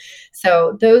versa.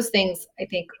 So those things, I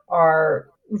think, are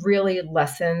really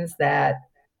lessons that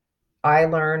I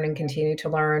learn and continue to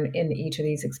learn in each of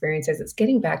these experiences. It's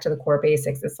getting back to the core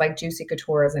basics. It's like Juicy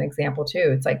Couture as an example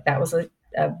too. It's like that was a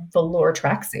velour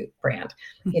tracksuit brand,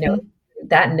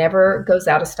 that never goes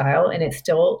out of style, and it's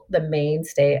still the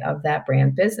mainstay of that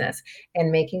brand business.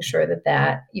 And making sure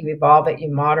that you evolve it,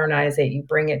 you modernize it, you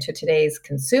bring it to today's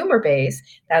consumer base,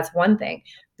 that's one thing,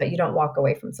 but you don't walk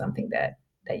away from something that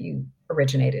you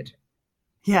originated.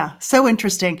 Yeah, so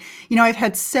interesting. I've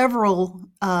had several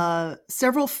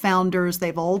founders.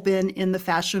 They've all been in the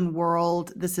fashion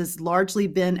world. This has largely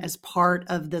been as part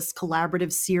of this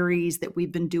collaborative series that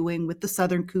we've been doing with the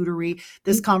Southern Coterie.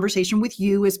 This conversation with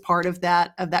you is part of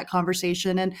that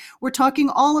conversation. And we're talking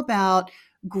all about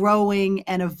growing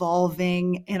and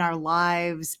evolving in our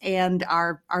lives and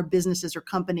our businesses or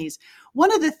companies,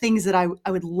 one of the things that I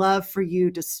would love for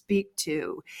you to speak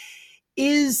to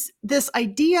is this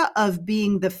idea of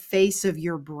being the face of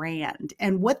your brand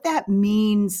and what that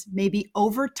means maybe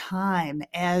over time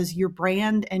as your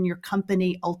brand and your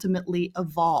company ultimately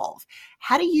evolve.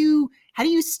 How do you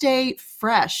stay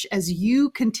fresh as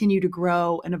you continue to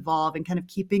grow and evolve and kind of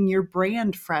keeping your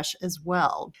brand fresh as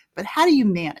well? But how do you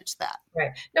manage that?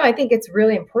 Right. No, I think it's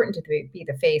really important to be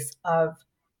the face of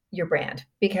your brand,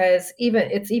 because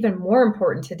it's even more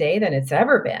important today than it's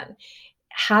ever been.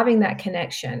 Having that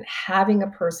connection, having a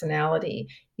personality,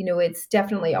 it's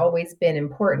definitely always been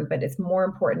important, but it's more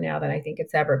important now than I think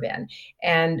it's ever been.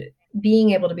 And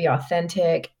being able to be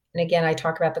authentic. And again, I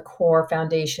talk about the core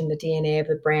foundation, the DNA of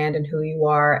the brand and who you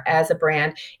are as a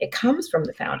brand. It comes from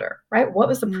the founder, right? What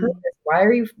was the purpose?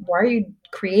 Mm. Why are you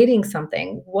creating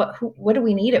something? What do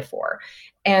we need it for?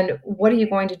 And what are you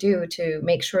going to do to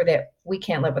make sure that we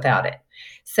can't live without it?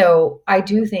 So I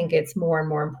do think it's more and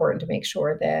more important to make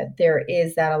sure that there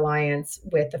is that alliance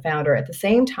with the founder. At the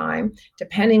same time,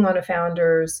 depending on a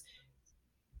founder's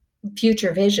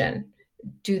future vision,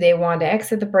 do they want to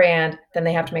exit the brand? Then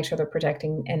they have to make sure they're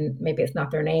protecting, and maybe it's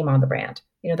not their name on the brand.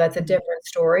 That's a different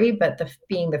story, but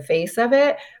being the face of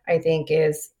it, I think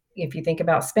is, if you think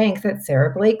about Spanx, that's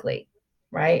Sarah Blakely,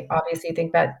 right? Obviously, you think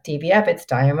about DVF, it's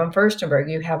Diamond Furstenberg.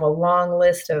 You have a long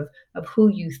list of who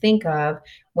you think of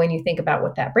when you think about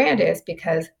what that brand is,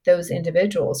 because those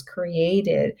individuals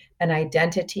created an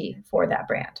identity for that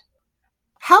brand.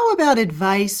 How about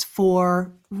advice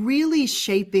for really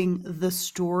shaping the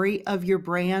story of your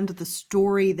brand, the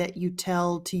story that you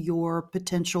tell to your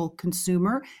potential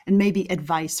consumer, and maybe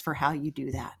advice for how you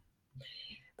do that?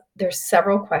 There's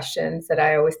several questions that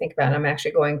I always think about. And I'm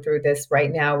actually going through this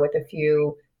right now with a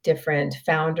few different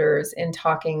founders and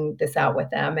talking this out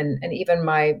with them. And even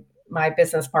my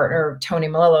business partner, Tony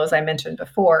Melillo, as I mentioned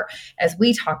before, as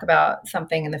we talk about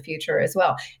something in the future as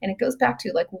well. And it goes back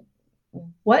to, like,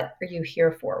 what are you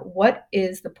here for? What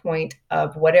is the point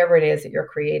of whatever it is that you're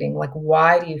creating? Like,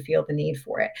 why do you feel the need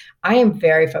for it? I am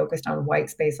very focused on white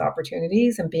space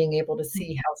opportunities and being able to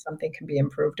see how something can be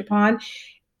improved upon.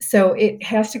 So it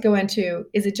has to go into,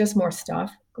 is it just more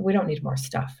stuff? We don't need more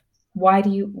stuff. Why do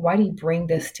you bring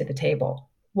this to the table?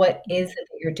 What is it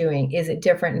that you're doing? Is it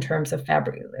different in terms of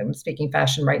fabric? I'm speaking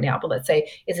fashion right now, but let's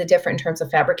say, is it different in terms of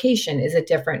fabrication? Is it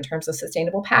different in terms of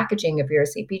sustainable packaging if you're a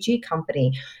CPG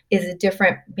company? Is it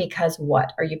different because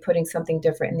what? Are you putting something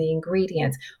different in the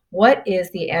ingredients? What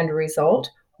is the end result?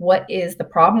 What is the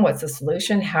problem? What's the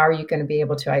solution? How are you going to be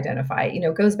able to identify it?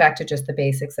 It goes back to just the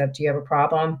basics of, do you have a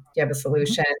problem? Do you have a Mhm.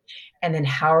 solution? And then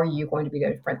how are you going to be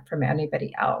different from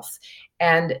anybody else?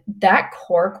 And that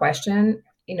core question,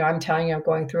 I'm telling you, I'm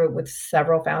going through it with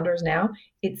several founders now.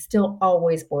 It still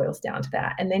always boils down to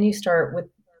that. And then you start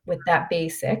with that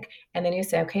basic, and then you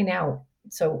say, okay, now,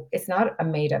 so it's not a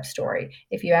made up story.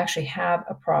 If you actually have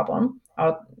a problem,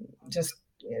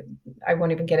 I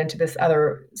won't even get into this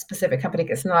other specific company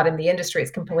because it's not in the industry. It's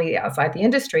completely outside the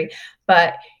industry.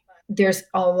 But there's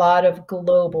a lot of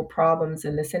global problems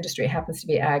in this industry. It happens to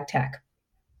be ag tech.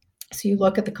 So you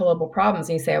look at the global problems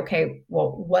and you say, okay,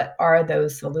 well, what are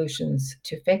those solutions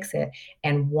to fix it?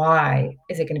 And why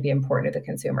is it going to be important to the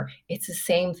consumer? It's the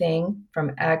same thing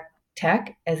from ag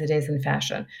tech as it is in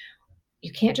fashion.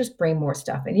 You can't just bring more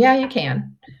stuff in. Yeah, you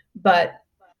can, but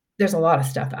there's a lot of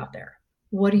stuff out there.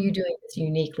 What are you doing that's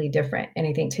uniquely different? And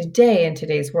I think today, in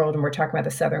today's world, and we're talking about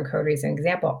the Southern Coterie as an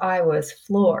example, I was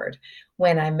floored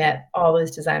when I met all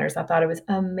those designers. I thought it was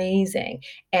amazing.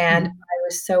 And Mhm. I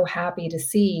was so happy to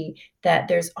see that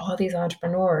there's all these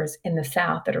entrepreneurs in the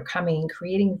South that are coming and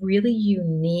creating really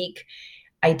unique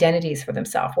identities for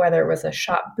themselves, whether it was a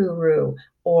shop guru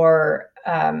or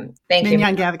thank you.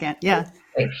 Mignon Gavigant. Yeah.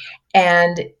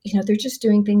 And, they're just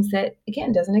doing things that,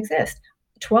 again, doesn't exist.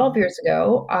 12 years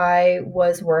ago, I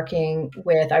was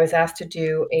asked to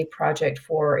do a project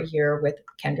for a year with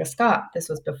Kendra Scott. This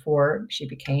was before she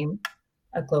became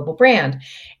a global brand.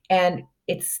 And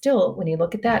it's still, when you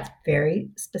look at that, very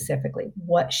specifically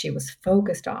what she was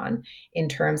focused on in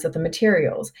terms of the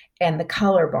materials and the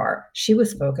color bar. She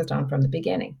was focused on from the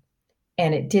beginning.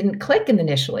 And it didn't click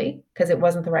initially because it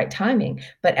wasn't the right timing.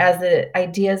 But as the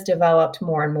ideas developed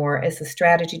more and more, as the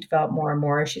strategy developed more and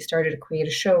more, she started to create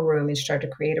a showroom and she started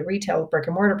to create a retail brick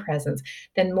and mortar presence.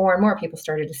 Then more and more people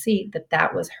started to see that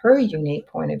that was her unique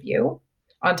point of view,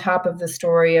 on top of the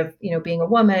story of, being a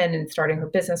woman and starting her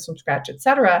business from scratch, et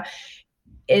cetera.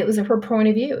 It was her point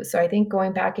of view. So I think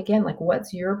going back again, like,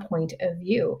 what's your point of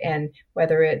view? And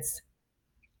whether it's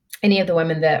any of the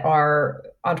women that are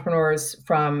entrepreneurs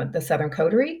from the Southern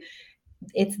Coterie,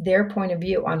 it's their point of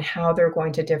view on how they're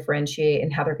going to differentiate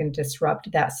and how they're going to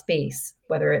disrupt that space,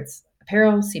 whether it's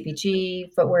apparel,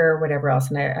 CPG, footwear, whatever else.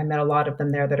 And I met a lot of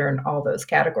them there that are in all those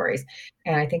categories.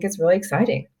 And I think it's really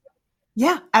exciting.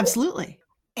 Yeah, absolutely.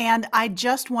 And I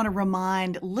just want to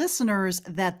remind listeners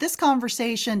that this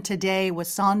conversation today with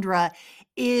Sandra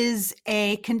is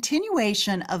a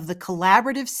continuation of the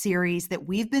collaborative series that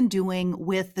we've been doing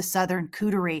with the Southern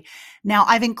Coterie. Now,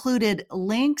 I've included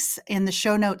links in the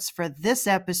show notes for this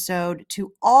episode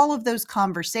to all of those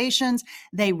conversations.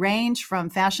 They range from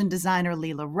fashion designer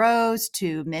Leela Rose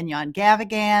to Mignon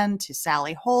Gavigan to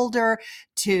Sally Holder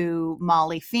to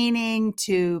Molly Feening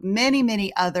to many,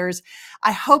 many others.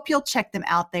 I hope you'll check them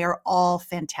out. They are all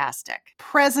fantastic,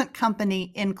 present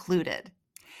company included.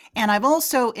 And I've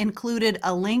also included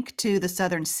a link to the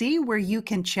Southern C where you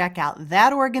can check out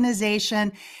that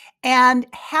organization and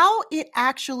how it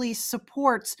actually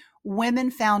supports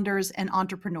women founders and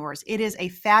entrepreneurs. It is a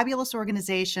fabulous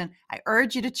organization. I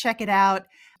urge you to check it out.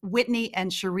 Whitney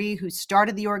and Cherie, who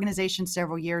started the organization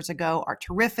several years ago, are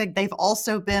terrific. They've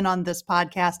also been on this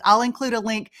podcast. I'll include a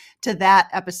link to that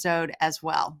episode as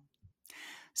well.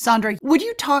 Sandra, would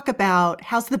you talk about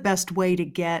how's the best way to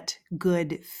get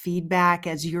good feedback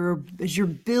as you're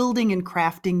building and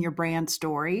crafting your brand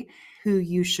story, who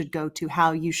you should go to,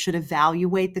 how you should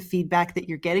evaluate the feedback that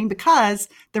you're getting? Because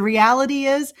the reality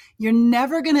is you're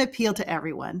never going to appeal to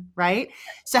everyone, right?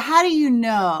 So how do you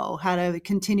know how to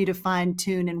continue to fine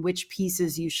tune and which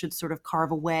pieces you should sort of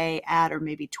carve away at or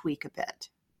maybe tweak a bit?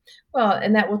 Well,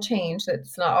 and that will change.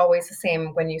 It's not always the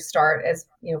same when you start as,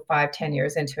 5, 10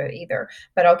 years into it either.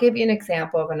 But I'll give you an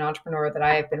example of an entrepreneur that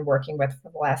I have been working with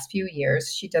for the last few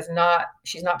years. She's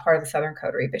not part of the Southern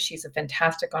Coterie, but she's a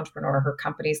fantastic entrepreneur. Her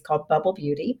company is called Bubble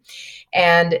Beauty.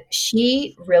 And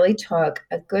she really took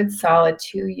a good solid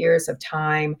 2 years of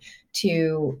time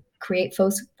to create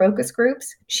focus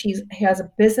groups. She has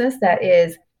a business that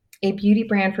is a beauty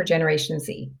brand for Generation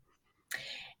Z.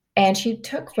 And she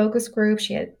took focus groups.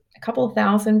 She had a couple of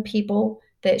thousand people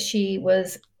that she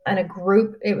was in a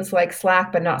group. It was like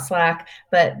Slack, but not Slack,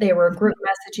 but they were group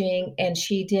messaging. And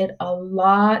she did a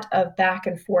lot of back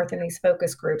and forth in these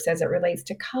focus groups as it relates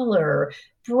to color,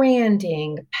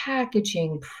 branding,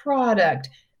 packaging, product,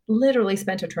 literally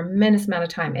spent a tremendous amount of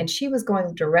time. And she was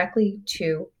going directly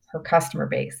to her customer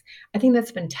base. I think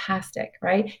that's fantastic,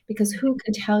 right? Because who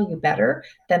can tell you better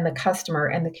than the customer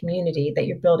and the community that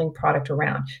you're building product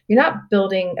around? You're not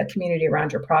building a community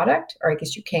around your product, or I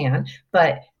guess you can,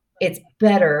 but it's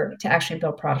better to actually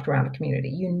build product around the community.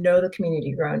 You know the community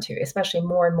you're going to, especially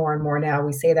more and more and more now.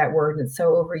 We say that word and it's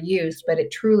so overused, but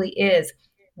it truly is.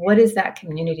 What is that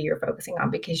community you're focusing on?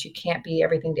 Because you can't be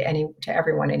everything to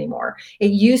everyone anymore.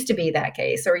 It used to be that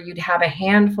case, or you'd have a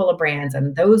handful of brands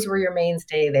and those were your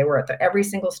mainstay. They were at every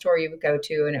single store you would go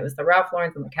to, and it was the Ralph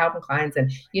Lauren's and the Calvin Klein's,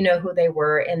 and you know who they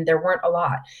were, and there weren't a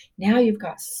lot. Now you've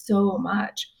got so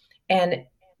much, and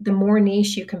the more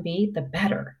niche you can be, the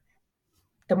better.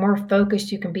 The more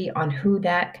focused you can be on who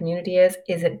that community is.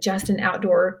 Is it just an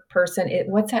outdoor person?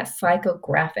 What's that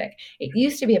psychographic? It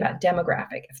used to be about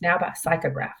demographic. It's now about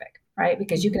psychographic, right?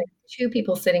 Because you can have two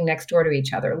people sitting next door to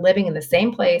each other, living in the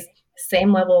same place,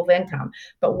 same level of income.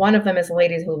 But one of them is a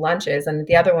lady who lunches and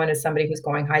the other one is somebody who's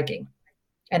going hiking.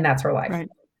 And that's her life. Right.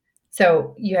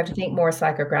 So you have to think more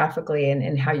psychographically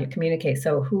in how you communicate.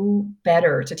 So who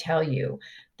better to tell you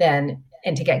and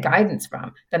to get guidance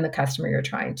from than the customer you're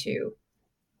trying to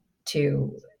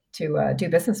do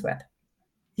business with.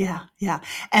 Yeah.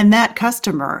 And that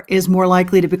customer is more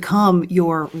likely to become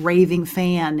your raving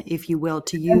fan, if you will,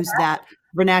 to use that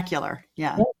vernacular.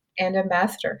 Yeah. And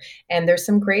ambassador. And there's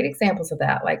some great examples of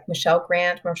that, like Michelle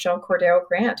Cordero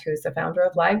Grant, who's the founder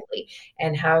of Lively,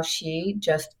 and how she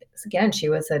she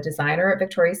was a designer at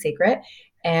Victoria's Secret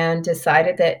and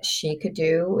decided that she could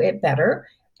do it better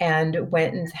and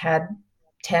went and had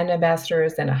 10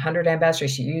 ambassadors and 100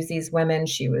 ambassadors. She used these women.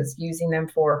 She was using them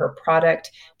for her product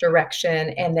direction.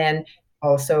 And then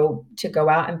also to go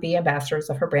out and be ambassadors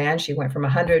of her brand. She went from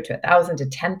 100 to 1,000 to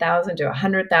 10,000 to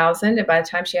 100,000. And by the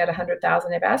time she had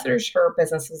 100,000 ambassadors, her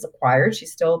business was acquired.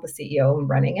 She's still the CEO and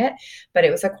running it, but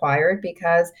it was acquired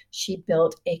because she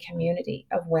built a community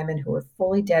of women who were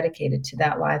fully dedicated to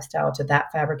that lifestyle, to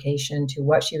that fabrication, to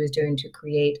what she was doing to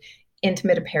create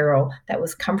intimate apparel that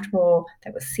was comfortable,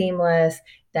 that was seamless,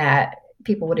 that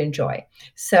people would enjoy.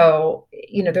 So,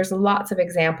 there's lots of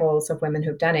examples of women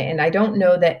who've done it. And I don't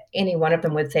know that any one of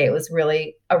them would say it was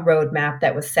really a roadmap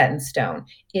that was set in stone.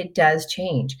 It does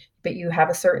change, but you have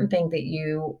a certain thing that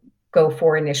you go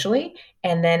for initially.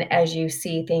 And then as you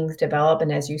see things develop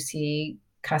and as you see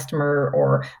customer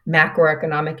or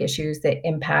macroeconomic issues that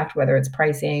impact whether it's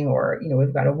pricing or,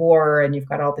 we've got a war and you've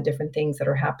got all the different things that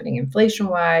are happening inflation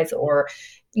wise, or,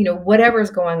 whatever's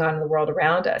going on in the world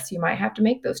around us, you might have to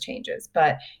make those changes,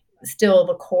 but still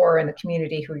the core and the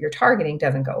community who you're targeting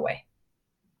doesn't go away.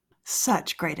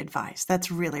 Such great advice.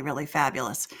 That's really, really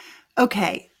fabulous.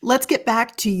 Okay, let's get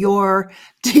back to your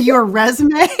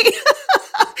resume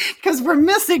because we're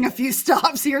missing a few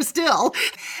stops here still.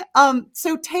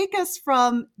 So take us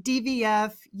from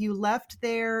DVF. You left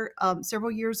there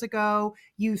several years ago.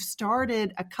 You've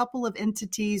started a couple of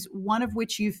entities, one of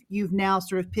which you've now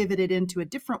sort of pivoted into a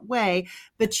different way.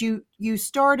 But you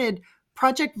started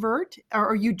Project Vert,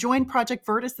 or you joined Project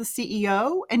Vert as the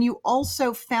CEO, and you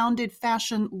also founded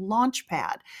Fashion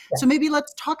Launchpad. So maybe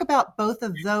let's talk about both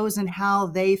of those and how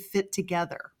they fit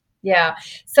together. Yeah.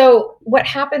 So what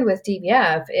happened with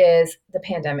DVF is the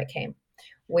pandemic came.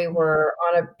 We were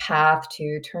on a path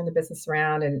to turn the business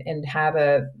around and have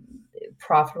a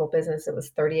profitable business. It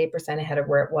was 38% ahead of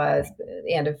where it was at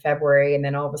the end of February. And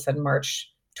then all of a sudden,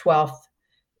 March 12th,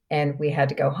 and we had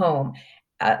to go home.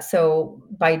 So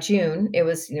by June, it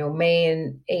was, May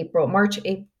and April, March,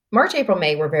 April,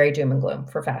 May were very doom and gloom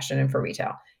for fashion and for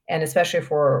retail, and especially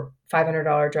for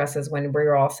 $500 dresses when we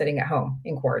were all sitting at home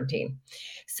in quarantine.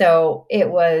 So it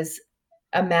was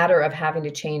a matter of having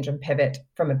to change and pivot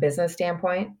from a business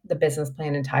standpoint. The business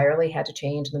plan entirely had to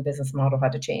change and the business model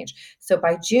had to change. So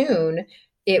by June,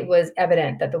 it was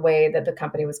evident that the way that the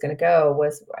company was going to go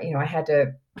was, I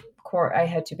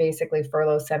had to basically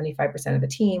furlough 75% of the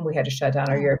team. We had to shut down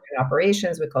our European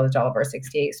operations. We closed all of our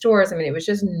 68 stores. I mean, it was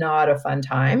just not a fun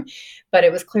time, but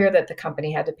it was clear that the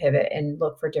company had to pivot and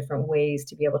look for different ways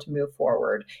to be able to move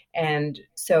forward. And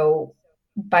so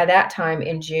by that time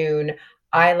in June,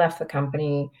 I left the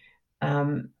company.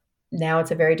 Now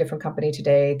it's a very different company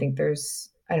today. I think there's,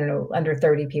 under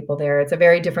 30 people there. It's a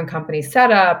very different company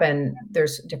setup and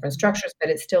there's different structures, but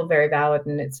it's still very valid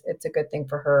and it's a good thing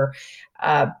for her.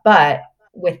 But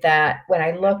with that, when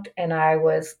I looked and I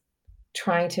was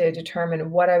trying to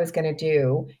determine what I was going to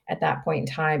do at that point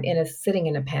in time sitting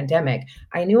in a pandemic,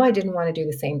 I knew I didn't want to do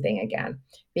the same thing again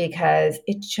because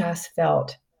it just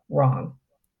felt wrong.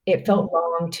 It felt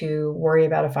wrong to worry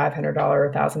about a $500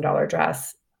 or $1,000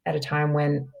 dress at a time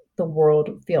when the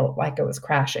world felt like it was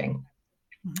crashing.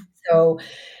 So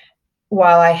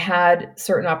while I had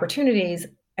certain opportunities,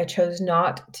 I chose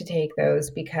not to take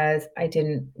those because I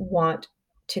didn't want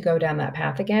to go down that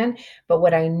path again. But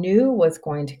what I knew was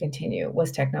going to continue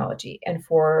was technology. And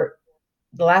for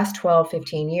the last 12,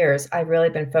 15 years, I've really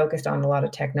been focused on a lot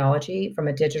of technology from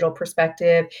a digital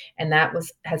perspective. And that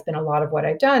has been a lot of what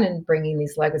I've done in bringing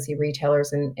these legacy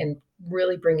retailers and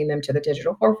really bringing them to the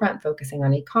digital forefront, focusing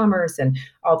on e-commerce and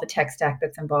all the tech stack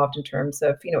that's involved in terms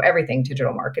of, everything,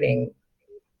 digital marketing,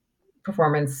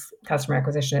 performance, customer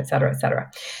acquisition, et cetera, et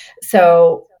cetera.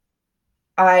 So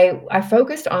I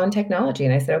focused on technology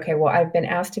and I said, okay, well, I've been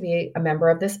asked to be a member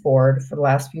of this board for the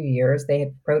last few years. They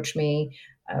had approached me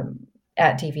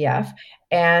at DVF,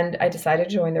 and I decided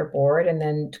to join their board and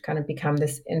then to kind of become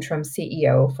this interim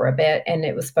CEO for a bit. And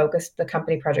it was focused, the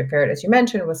company Project Vert, as you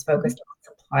mentioned, was focused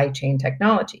on supply chain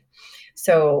technology.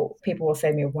 So people will say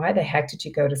to me, why the heck did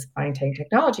you go to supply chain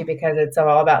technology? Because it's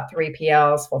all about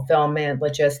 3PLs, fulfillment,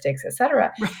 logistics, et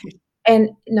cetera. Right. And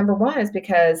number one is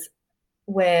because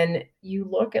when you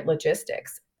look at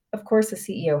logistics, of course, the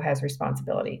CEO has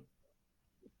responsibility.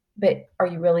 But are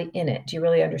you really in it? Do you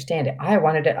really understand it? I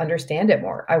wanted to understand it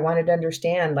more. I wanted to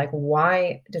understand, like,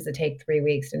 why does it take 3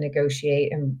 weeks to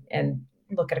negotiate and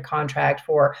look at a contract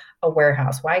for a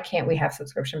warehouse? Why can't we have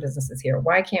subscription businesses here?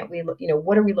 Why can't we,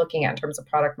 what are we looking at in terms of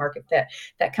product market fit?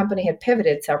 That company had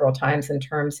pivoted several times in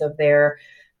terms of their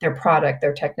product,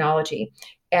 their technology.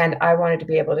 And I wanted to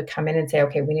be able to come in and say,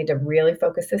 okay, we need to really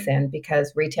focus this in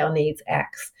because retail needs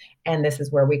X, and this is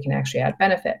where we can actually add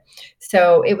benefit.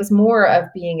 So it was more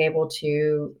of being able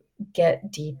to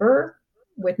get deeper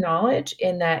with knowledge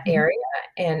in that area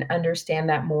and understand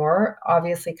that more.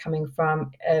 Obviously, coming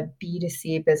from a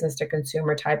B2C business to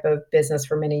consumer type of business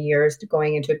for many years to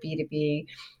going into a B2B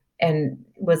and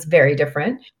was very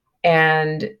different.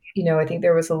 And, I think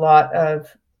there was a lot of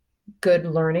good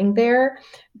learning there.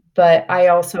 But I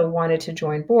also wanted to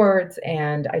join boards,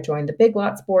 and I joined the Big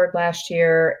Lots board last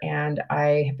year, and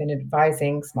I have been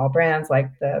advising small brands like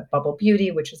the Bubble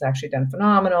Beauty, which has actually done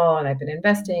phenomenal, and I've been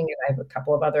investing, and I have a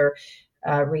couple of other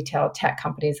retail tech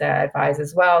companies that I advise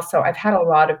as well. So I've had a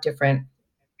lot of different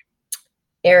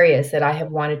areas that I have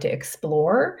wanted to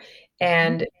explore.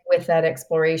 And with that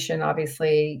exploration,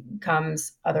 obviously,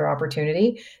 comes other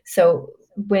opportunity. So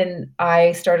when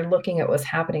I started looking at what's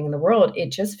happening in the world,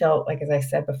 it just felt like, as I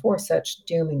said before, such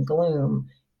doom and gloom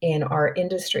in our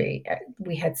industry.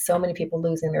 We had so many people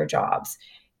losing their jobs.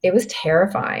 It was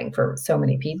terrifying for so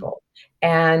many people.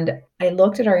 And I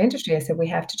looked at our industry. I said, we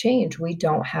have to change. We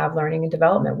don't have learning and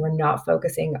development. We're not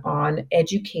focusing on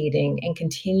educating and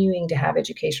continuing to have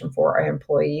education for our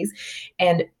employees.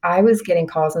 And I was getting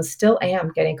calls and still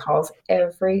am getting calls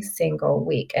every single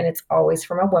week. And it's always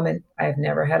from a woman. I've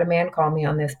never had a man call me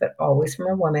on this, but always from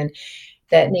a woman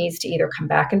that needs to either come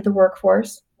back into the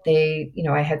workforce.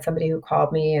 I had somebody who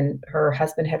called me and her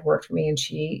husband had worked for me and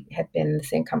she had been in the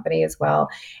same company as well.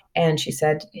 And she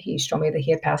said, he showed me that he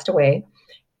had passed away.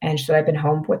 And she said, I've been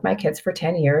home with my kids for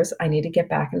 10 years. I need to get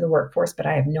back into the workforce, but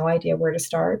I have no idea where to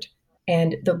start.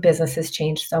 And the business has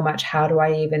changed so much. How do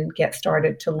I even get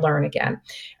started to learn again?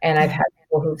 And I've had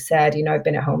people who've said, I've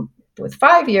been at home with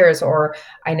 5 years, or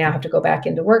I now have to go back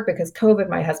into work because COVID,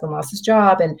 my husband lost his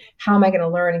job. And how am I going to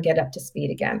learn and get up to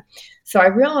speed again? So I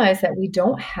realized that we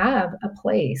don't have a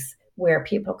place where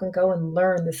people can go and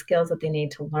learn the skills that they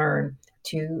need to learn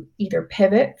to either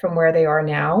pivot from where they are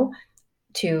now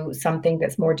to something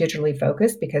that's more digitally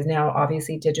focused, because now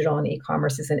obviously digital and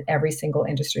e-commerce is in every single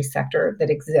industry sector that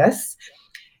exists,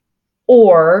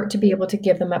 or to be able to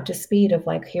give them up to speed of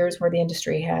like, here's where the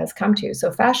industry has come to.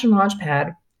 So Fashion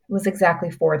Launchpad was exactly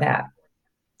for that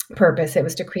purpose. It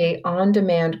was to create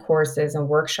on-demand courses and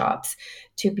workshops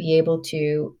to be able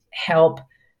to help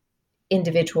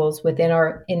individuals within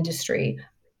our industry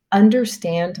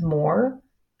understand more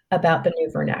about the new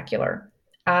vernacular.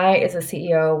 I, as a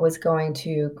CEO, was going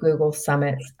to Google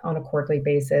summits on a quarterly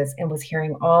basis and was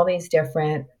hearing all these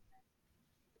different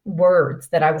words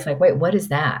that I was like, wait, what is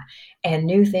that? And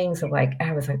new things of like,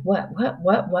 I was like,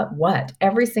 what?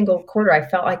 Every single quarter, I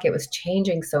felt like it was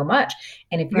changing so much.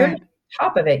 And if you're Right. on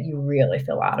top of it, you really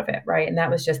feel out of it, right? And that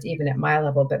was just even at my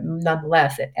level, but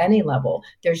nonetheless, at any level,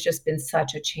 there's just been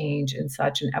such a change and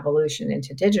such an evolution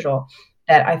into digital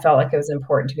that I felt like it was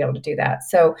important to be able to do that.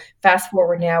 So fast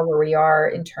forward now where we are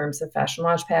in terms of Fashion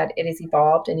Launchpad, it has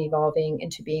evolved and evolving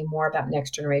into being more about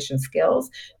next generation skills,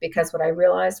 because what I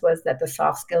realized was that the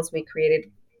soft skills we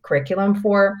created curriculum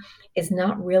for is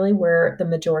not really where the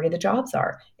majority of the jobs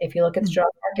are. If you look at the job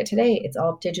market today, it's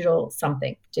all digital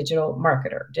something, digital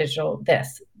marketer, digital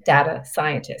this, data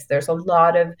scientist. There's a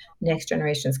lot of next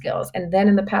generation skills. And then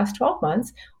in the past 12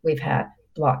 months, we've had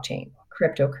blockchain,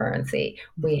 cryptocurrency,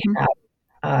 we have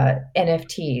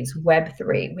NFTs,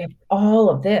 Web3. We have all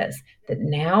of this that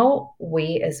now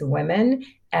we as women,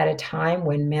 at a time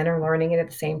when men are learning it at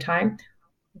the same time,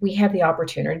 we have the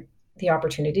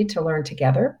opportunity to learn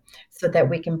together so that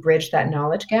we can bridge that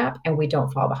knowledge gap and we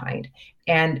don't fall behind.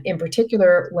 And in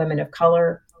particular, women of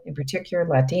color, in particular,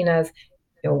 Latinas,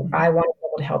 I want to be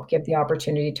able to help give the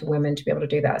opportunity to women to be able to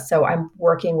do that. So I'm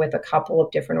working with a couple of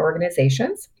different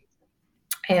organizations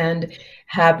and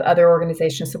have other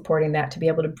organizations supporting that to be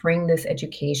able to bring this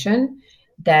education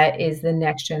that is the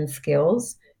next gen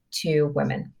skills to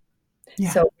women. Yeah.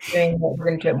 So we're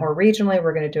going to do it more regionally.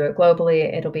 We're going to do it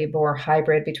globally. It'll be more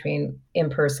hybrid between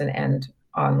in-person and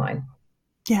online.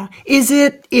 Yeah. Is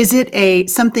it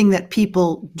something that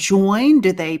people join?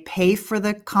 Do they pay for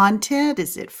the content?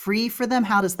 Is it free for them?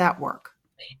 How does that work?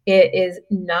 It is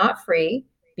not free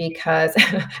because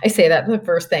I say that the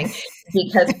first thing,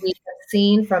 because we have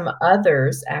seen from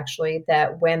others actually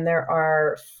that when there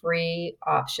are free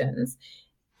options,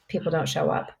 people don't show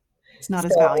up. It's not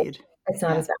as valued. It's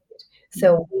not as valued.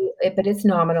 So, but it's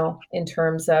nominal in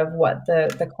terms of what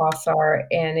the costs are,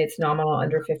 and it's nominal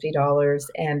under $50.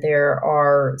 And there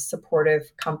are supportive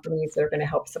companies that are going to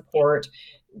help support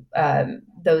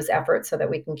those efforts so that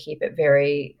we can keep it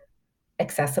very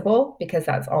accessible, because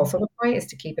that's also the point, is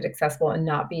to keep it accessible and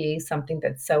not be something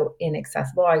that's so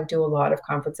inaccessible. I do a lot of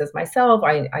conferences myself.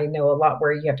 I know a lot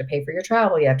where you have to pay for your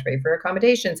travel, you have to pay for your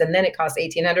accommodations, and then it costs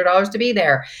 $1,800 to be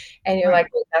there. And you're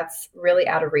like, well, that's really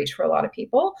out of reach for a lot of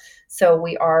people. So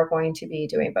we are going to be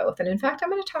doing both. And in fact, I'm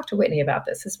going to talk to Whitney about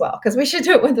this as well, because we should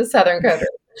do it with the Southern Coders.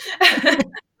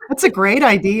 That's a great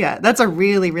idea. That's a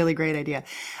really, really great idea.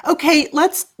 Okay,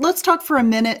 let's talk for a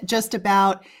minute just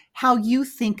about how you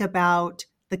think about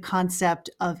the concept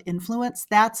of influence.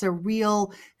 That's a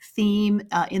real theme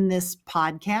in this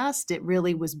podcast. It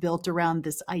really was built around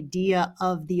this idea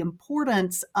of the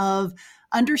importance of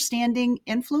understanding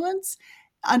influence,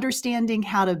 understanding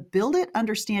how to build it,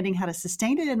 understanding how to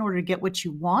sustain it in order to get what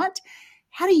you want.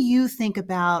 How do you think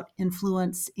about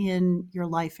influence in your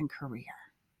life and career?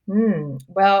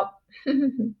 Well,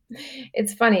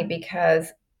 it's funny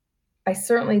because I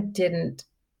certainly didn't,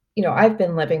 I've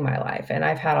been living my life and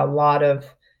I've had a lot of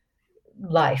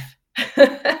life.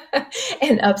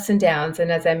 and ups and downs.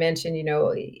 And as I mentioned,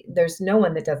 there's no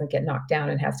one that doesn't get knocked down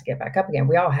and has to get back up again.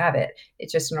 We all have it.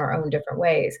 It's just in our own different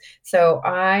ways. So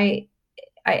I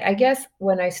guess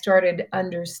when I started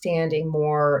understanding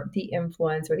more the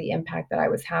influence or the impact that I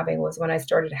was having was when I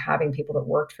started having people that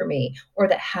worked for me or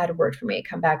that had worked for me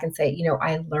come back and say,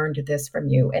 I learned this from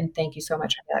you and thank you so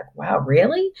much. I'm like, wow,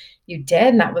 really? You did?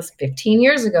 And that was 15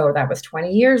 years ago, or that was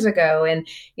 20 years ago. And,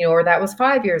 or that was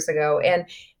 5 years ago. And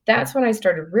that's when I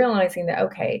started realizing that,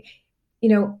 okay,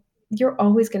 you're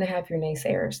always going to have your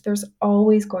naysayers. There's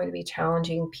always going to be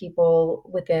challenging people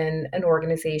within an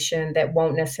organization that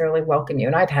won't necessarily welcome you.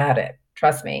 And I've had it.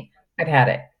 Trust me, I've had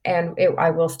it. And I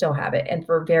will still have it. And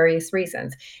for various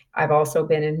reasons. I've also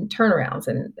been in turnarounds,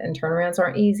 and turnarounds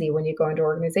aren't easy when you go into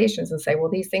organizations and say, well,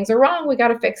 these things are wrong. We got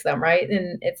to fix them, right?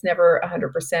 And it's never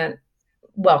 100%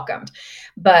 welcomed.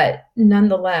 But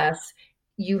nonetheless,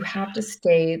 you have to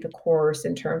stay the course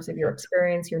in terms of your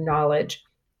experience, your knowledge,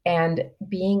 and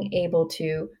being able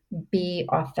to be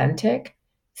authentic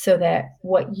so that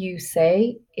what you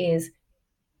say is,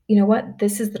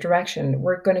 this is the direction.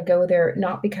 We're going to go there,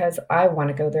 not because I want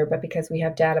to go there, but because we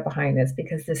have data behind this,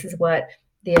 because this is what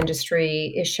the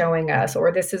industry is showing us,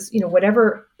 or this is,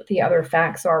 whatever the other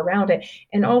facts are around it,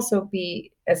 and also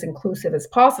be as inclusive as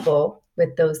possible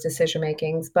with those decision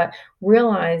makings, but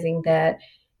realizing that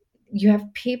you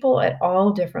have people at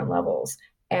all different levels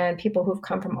and people who've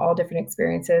come from all different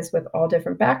experiences with all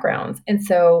different backgrounds. And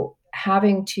so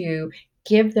having to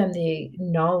give them the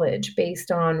knowledge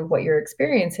based on what your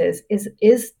experience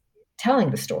is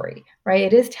telling the story, right?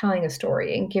 It is telling a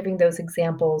story and giving those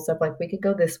examples of like, we could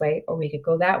go this way or we could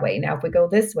go that way. Now, if we go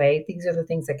this way, these are the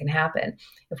things that can happen.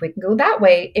 If we can go that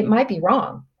way, it might be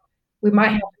wrong. We might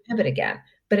have to pivot again,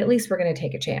 but at least we're going to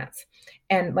take a chance.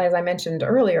 And as I mentioned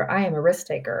earlier, I am a risk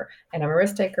taker, and I'm a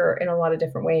risk taker in a lot of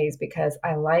different ways because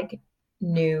I like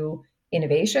new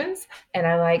innovations and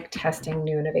I like testing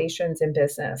new innovations in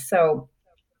business. So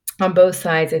on both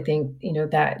sides, I think,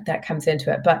 that comes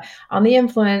into it. But on the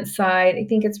influence side, I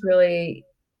think it's really,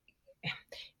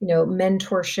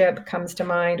 mentorship comes to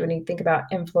mind when you think about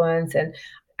influence. And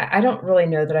I don't really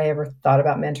know that I ever thought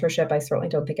about mentorship. I certainly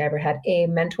don't think I ever had a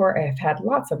mentor. I've had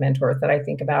lots of mentors that I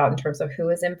think about in terms of who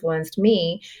has influenced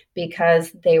me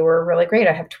because they were really great.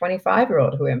 I have a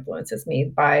 25-year-old who influences me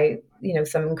by,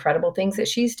 some incredible things that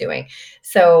she's doing.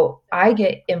 So I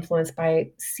get influenced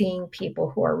by seeing people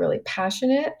who are really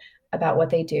passionate about what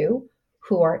they do,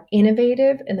 who are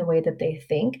innovative in the way that they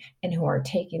think, and who are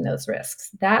taking those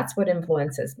risks. That's what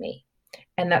influences me.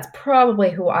 And that's probably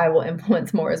who I will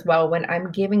influence more as well when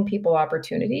I'm giving people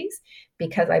opportunities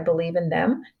because I believe in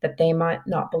them that they might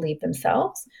not believe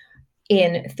themselves,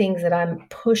 in things that I'm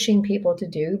pushing people to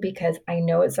do because I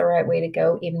know it's the right way to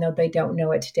go, even though they don't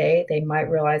know it today. They might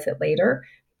realize it later.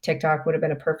 TikTok would have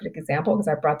been a perfect example because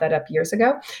I brought that up years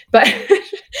ago. But,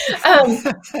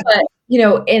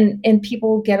 and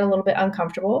people get a little bit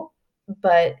uncomfortable,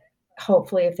 but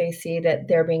hopefully if they see that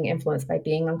they're being influenced by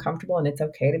being uncomfortable, and it's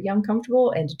okay to be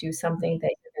uncomfortable and to do something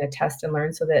that you're going to test and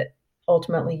learn so that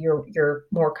ultimately you're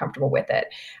more comfortable with it.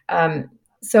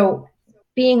 So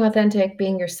being authentic,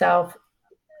 being yourself,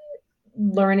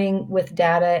 learning with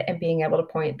data and being able to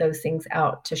point those things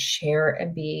out to share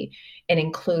and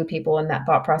include people in that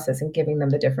thought process and giving them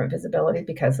the different visibility,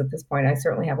 because at this point I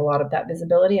certainly have a lot of that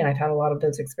visibility and I've had a lot of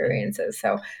those experiences.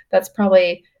 So that's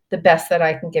probably the best that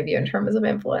I can give you in terms of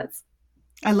influence.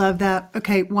 I love that.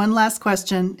 Okay, one last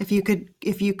question. If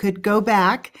you could go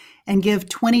back and give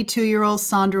 22-year-old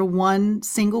Sondra one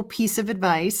single piece of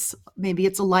advice, maybe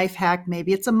it's a life hack,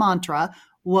 maybe it's a mantra,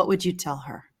 what would you tell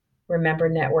her? Remember,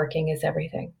 networking is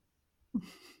everything.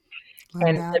 Love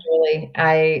and that. literally,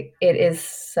 it is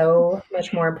so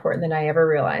much more important than I ever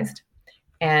realized.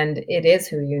 And it is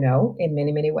who you know in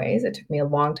many, many ways. It took me a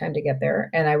long time to get there.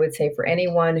 And I would say for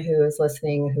anyone who is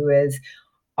listening, who is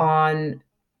on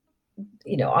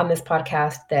this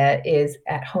podcast that is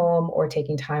at home or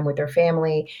taking time with their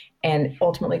family and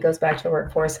ultimately goes back to the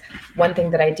workforce, one thing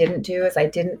that I didn't do is I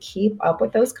didn't keep up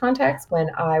with those contacts when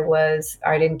I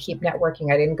didn't keep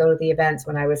networking. I didn't go to the events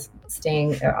when I was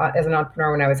staying as an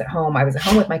entrepreneur. When I was at home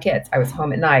with my kids. I was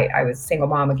home at night. I was a single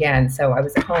mom again. So I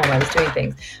was at home, I was doing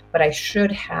things, but I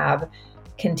should have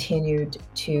continued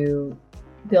to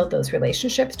build those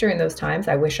relationships during those times.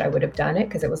 I wish I would have done it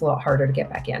because it was a lot harder to get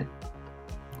back in.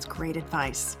 That's great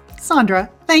advice. Sondra,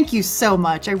 thank you so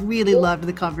much. I really loved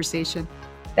the conversation.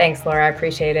 Thanks, Laura. I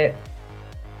appreciate it.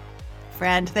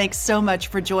 friend. Thanks so much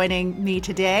for joining me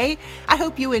today. I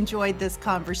hope you enjoyed this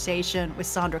conversation with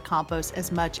Sandra Campos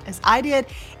as much as I did,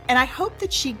 and I hope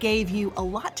that she gave you a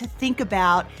lot to think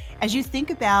about as you think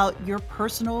about your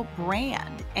personal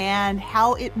brand and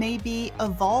how it may be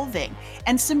evolving,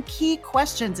 and some key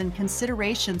questions and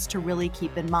considerations to really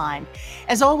keep in mind.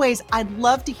 As always, I'd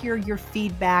love to hear your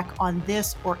feedback on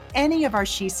this or any of our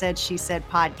She Said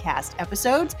podcast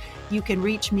episodes. You can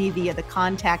reach me via the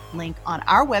contact link on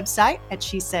our website at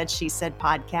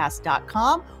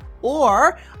shesaidpodcast.com,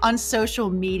 or on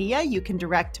social media. You can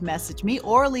direct message me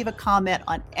or leave a comment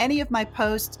on any of my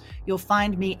posts. You'll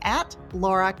find me at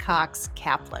Laura Cox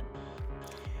Kaplan.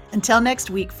 Until next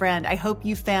week, friend, I hope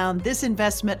you found this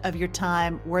investment of your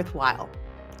time worthwhile.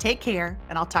 Take care,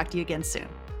 and I'll talk to you again soon.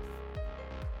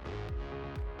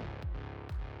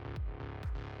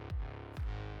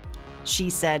 She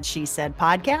Said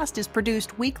podcast is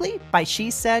produced weekly by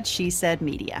She Said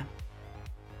Media.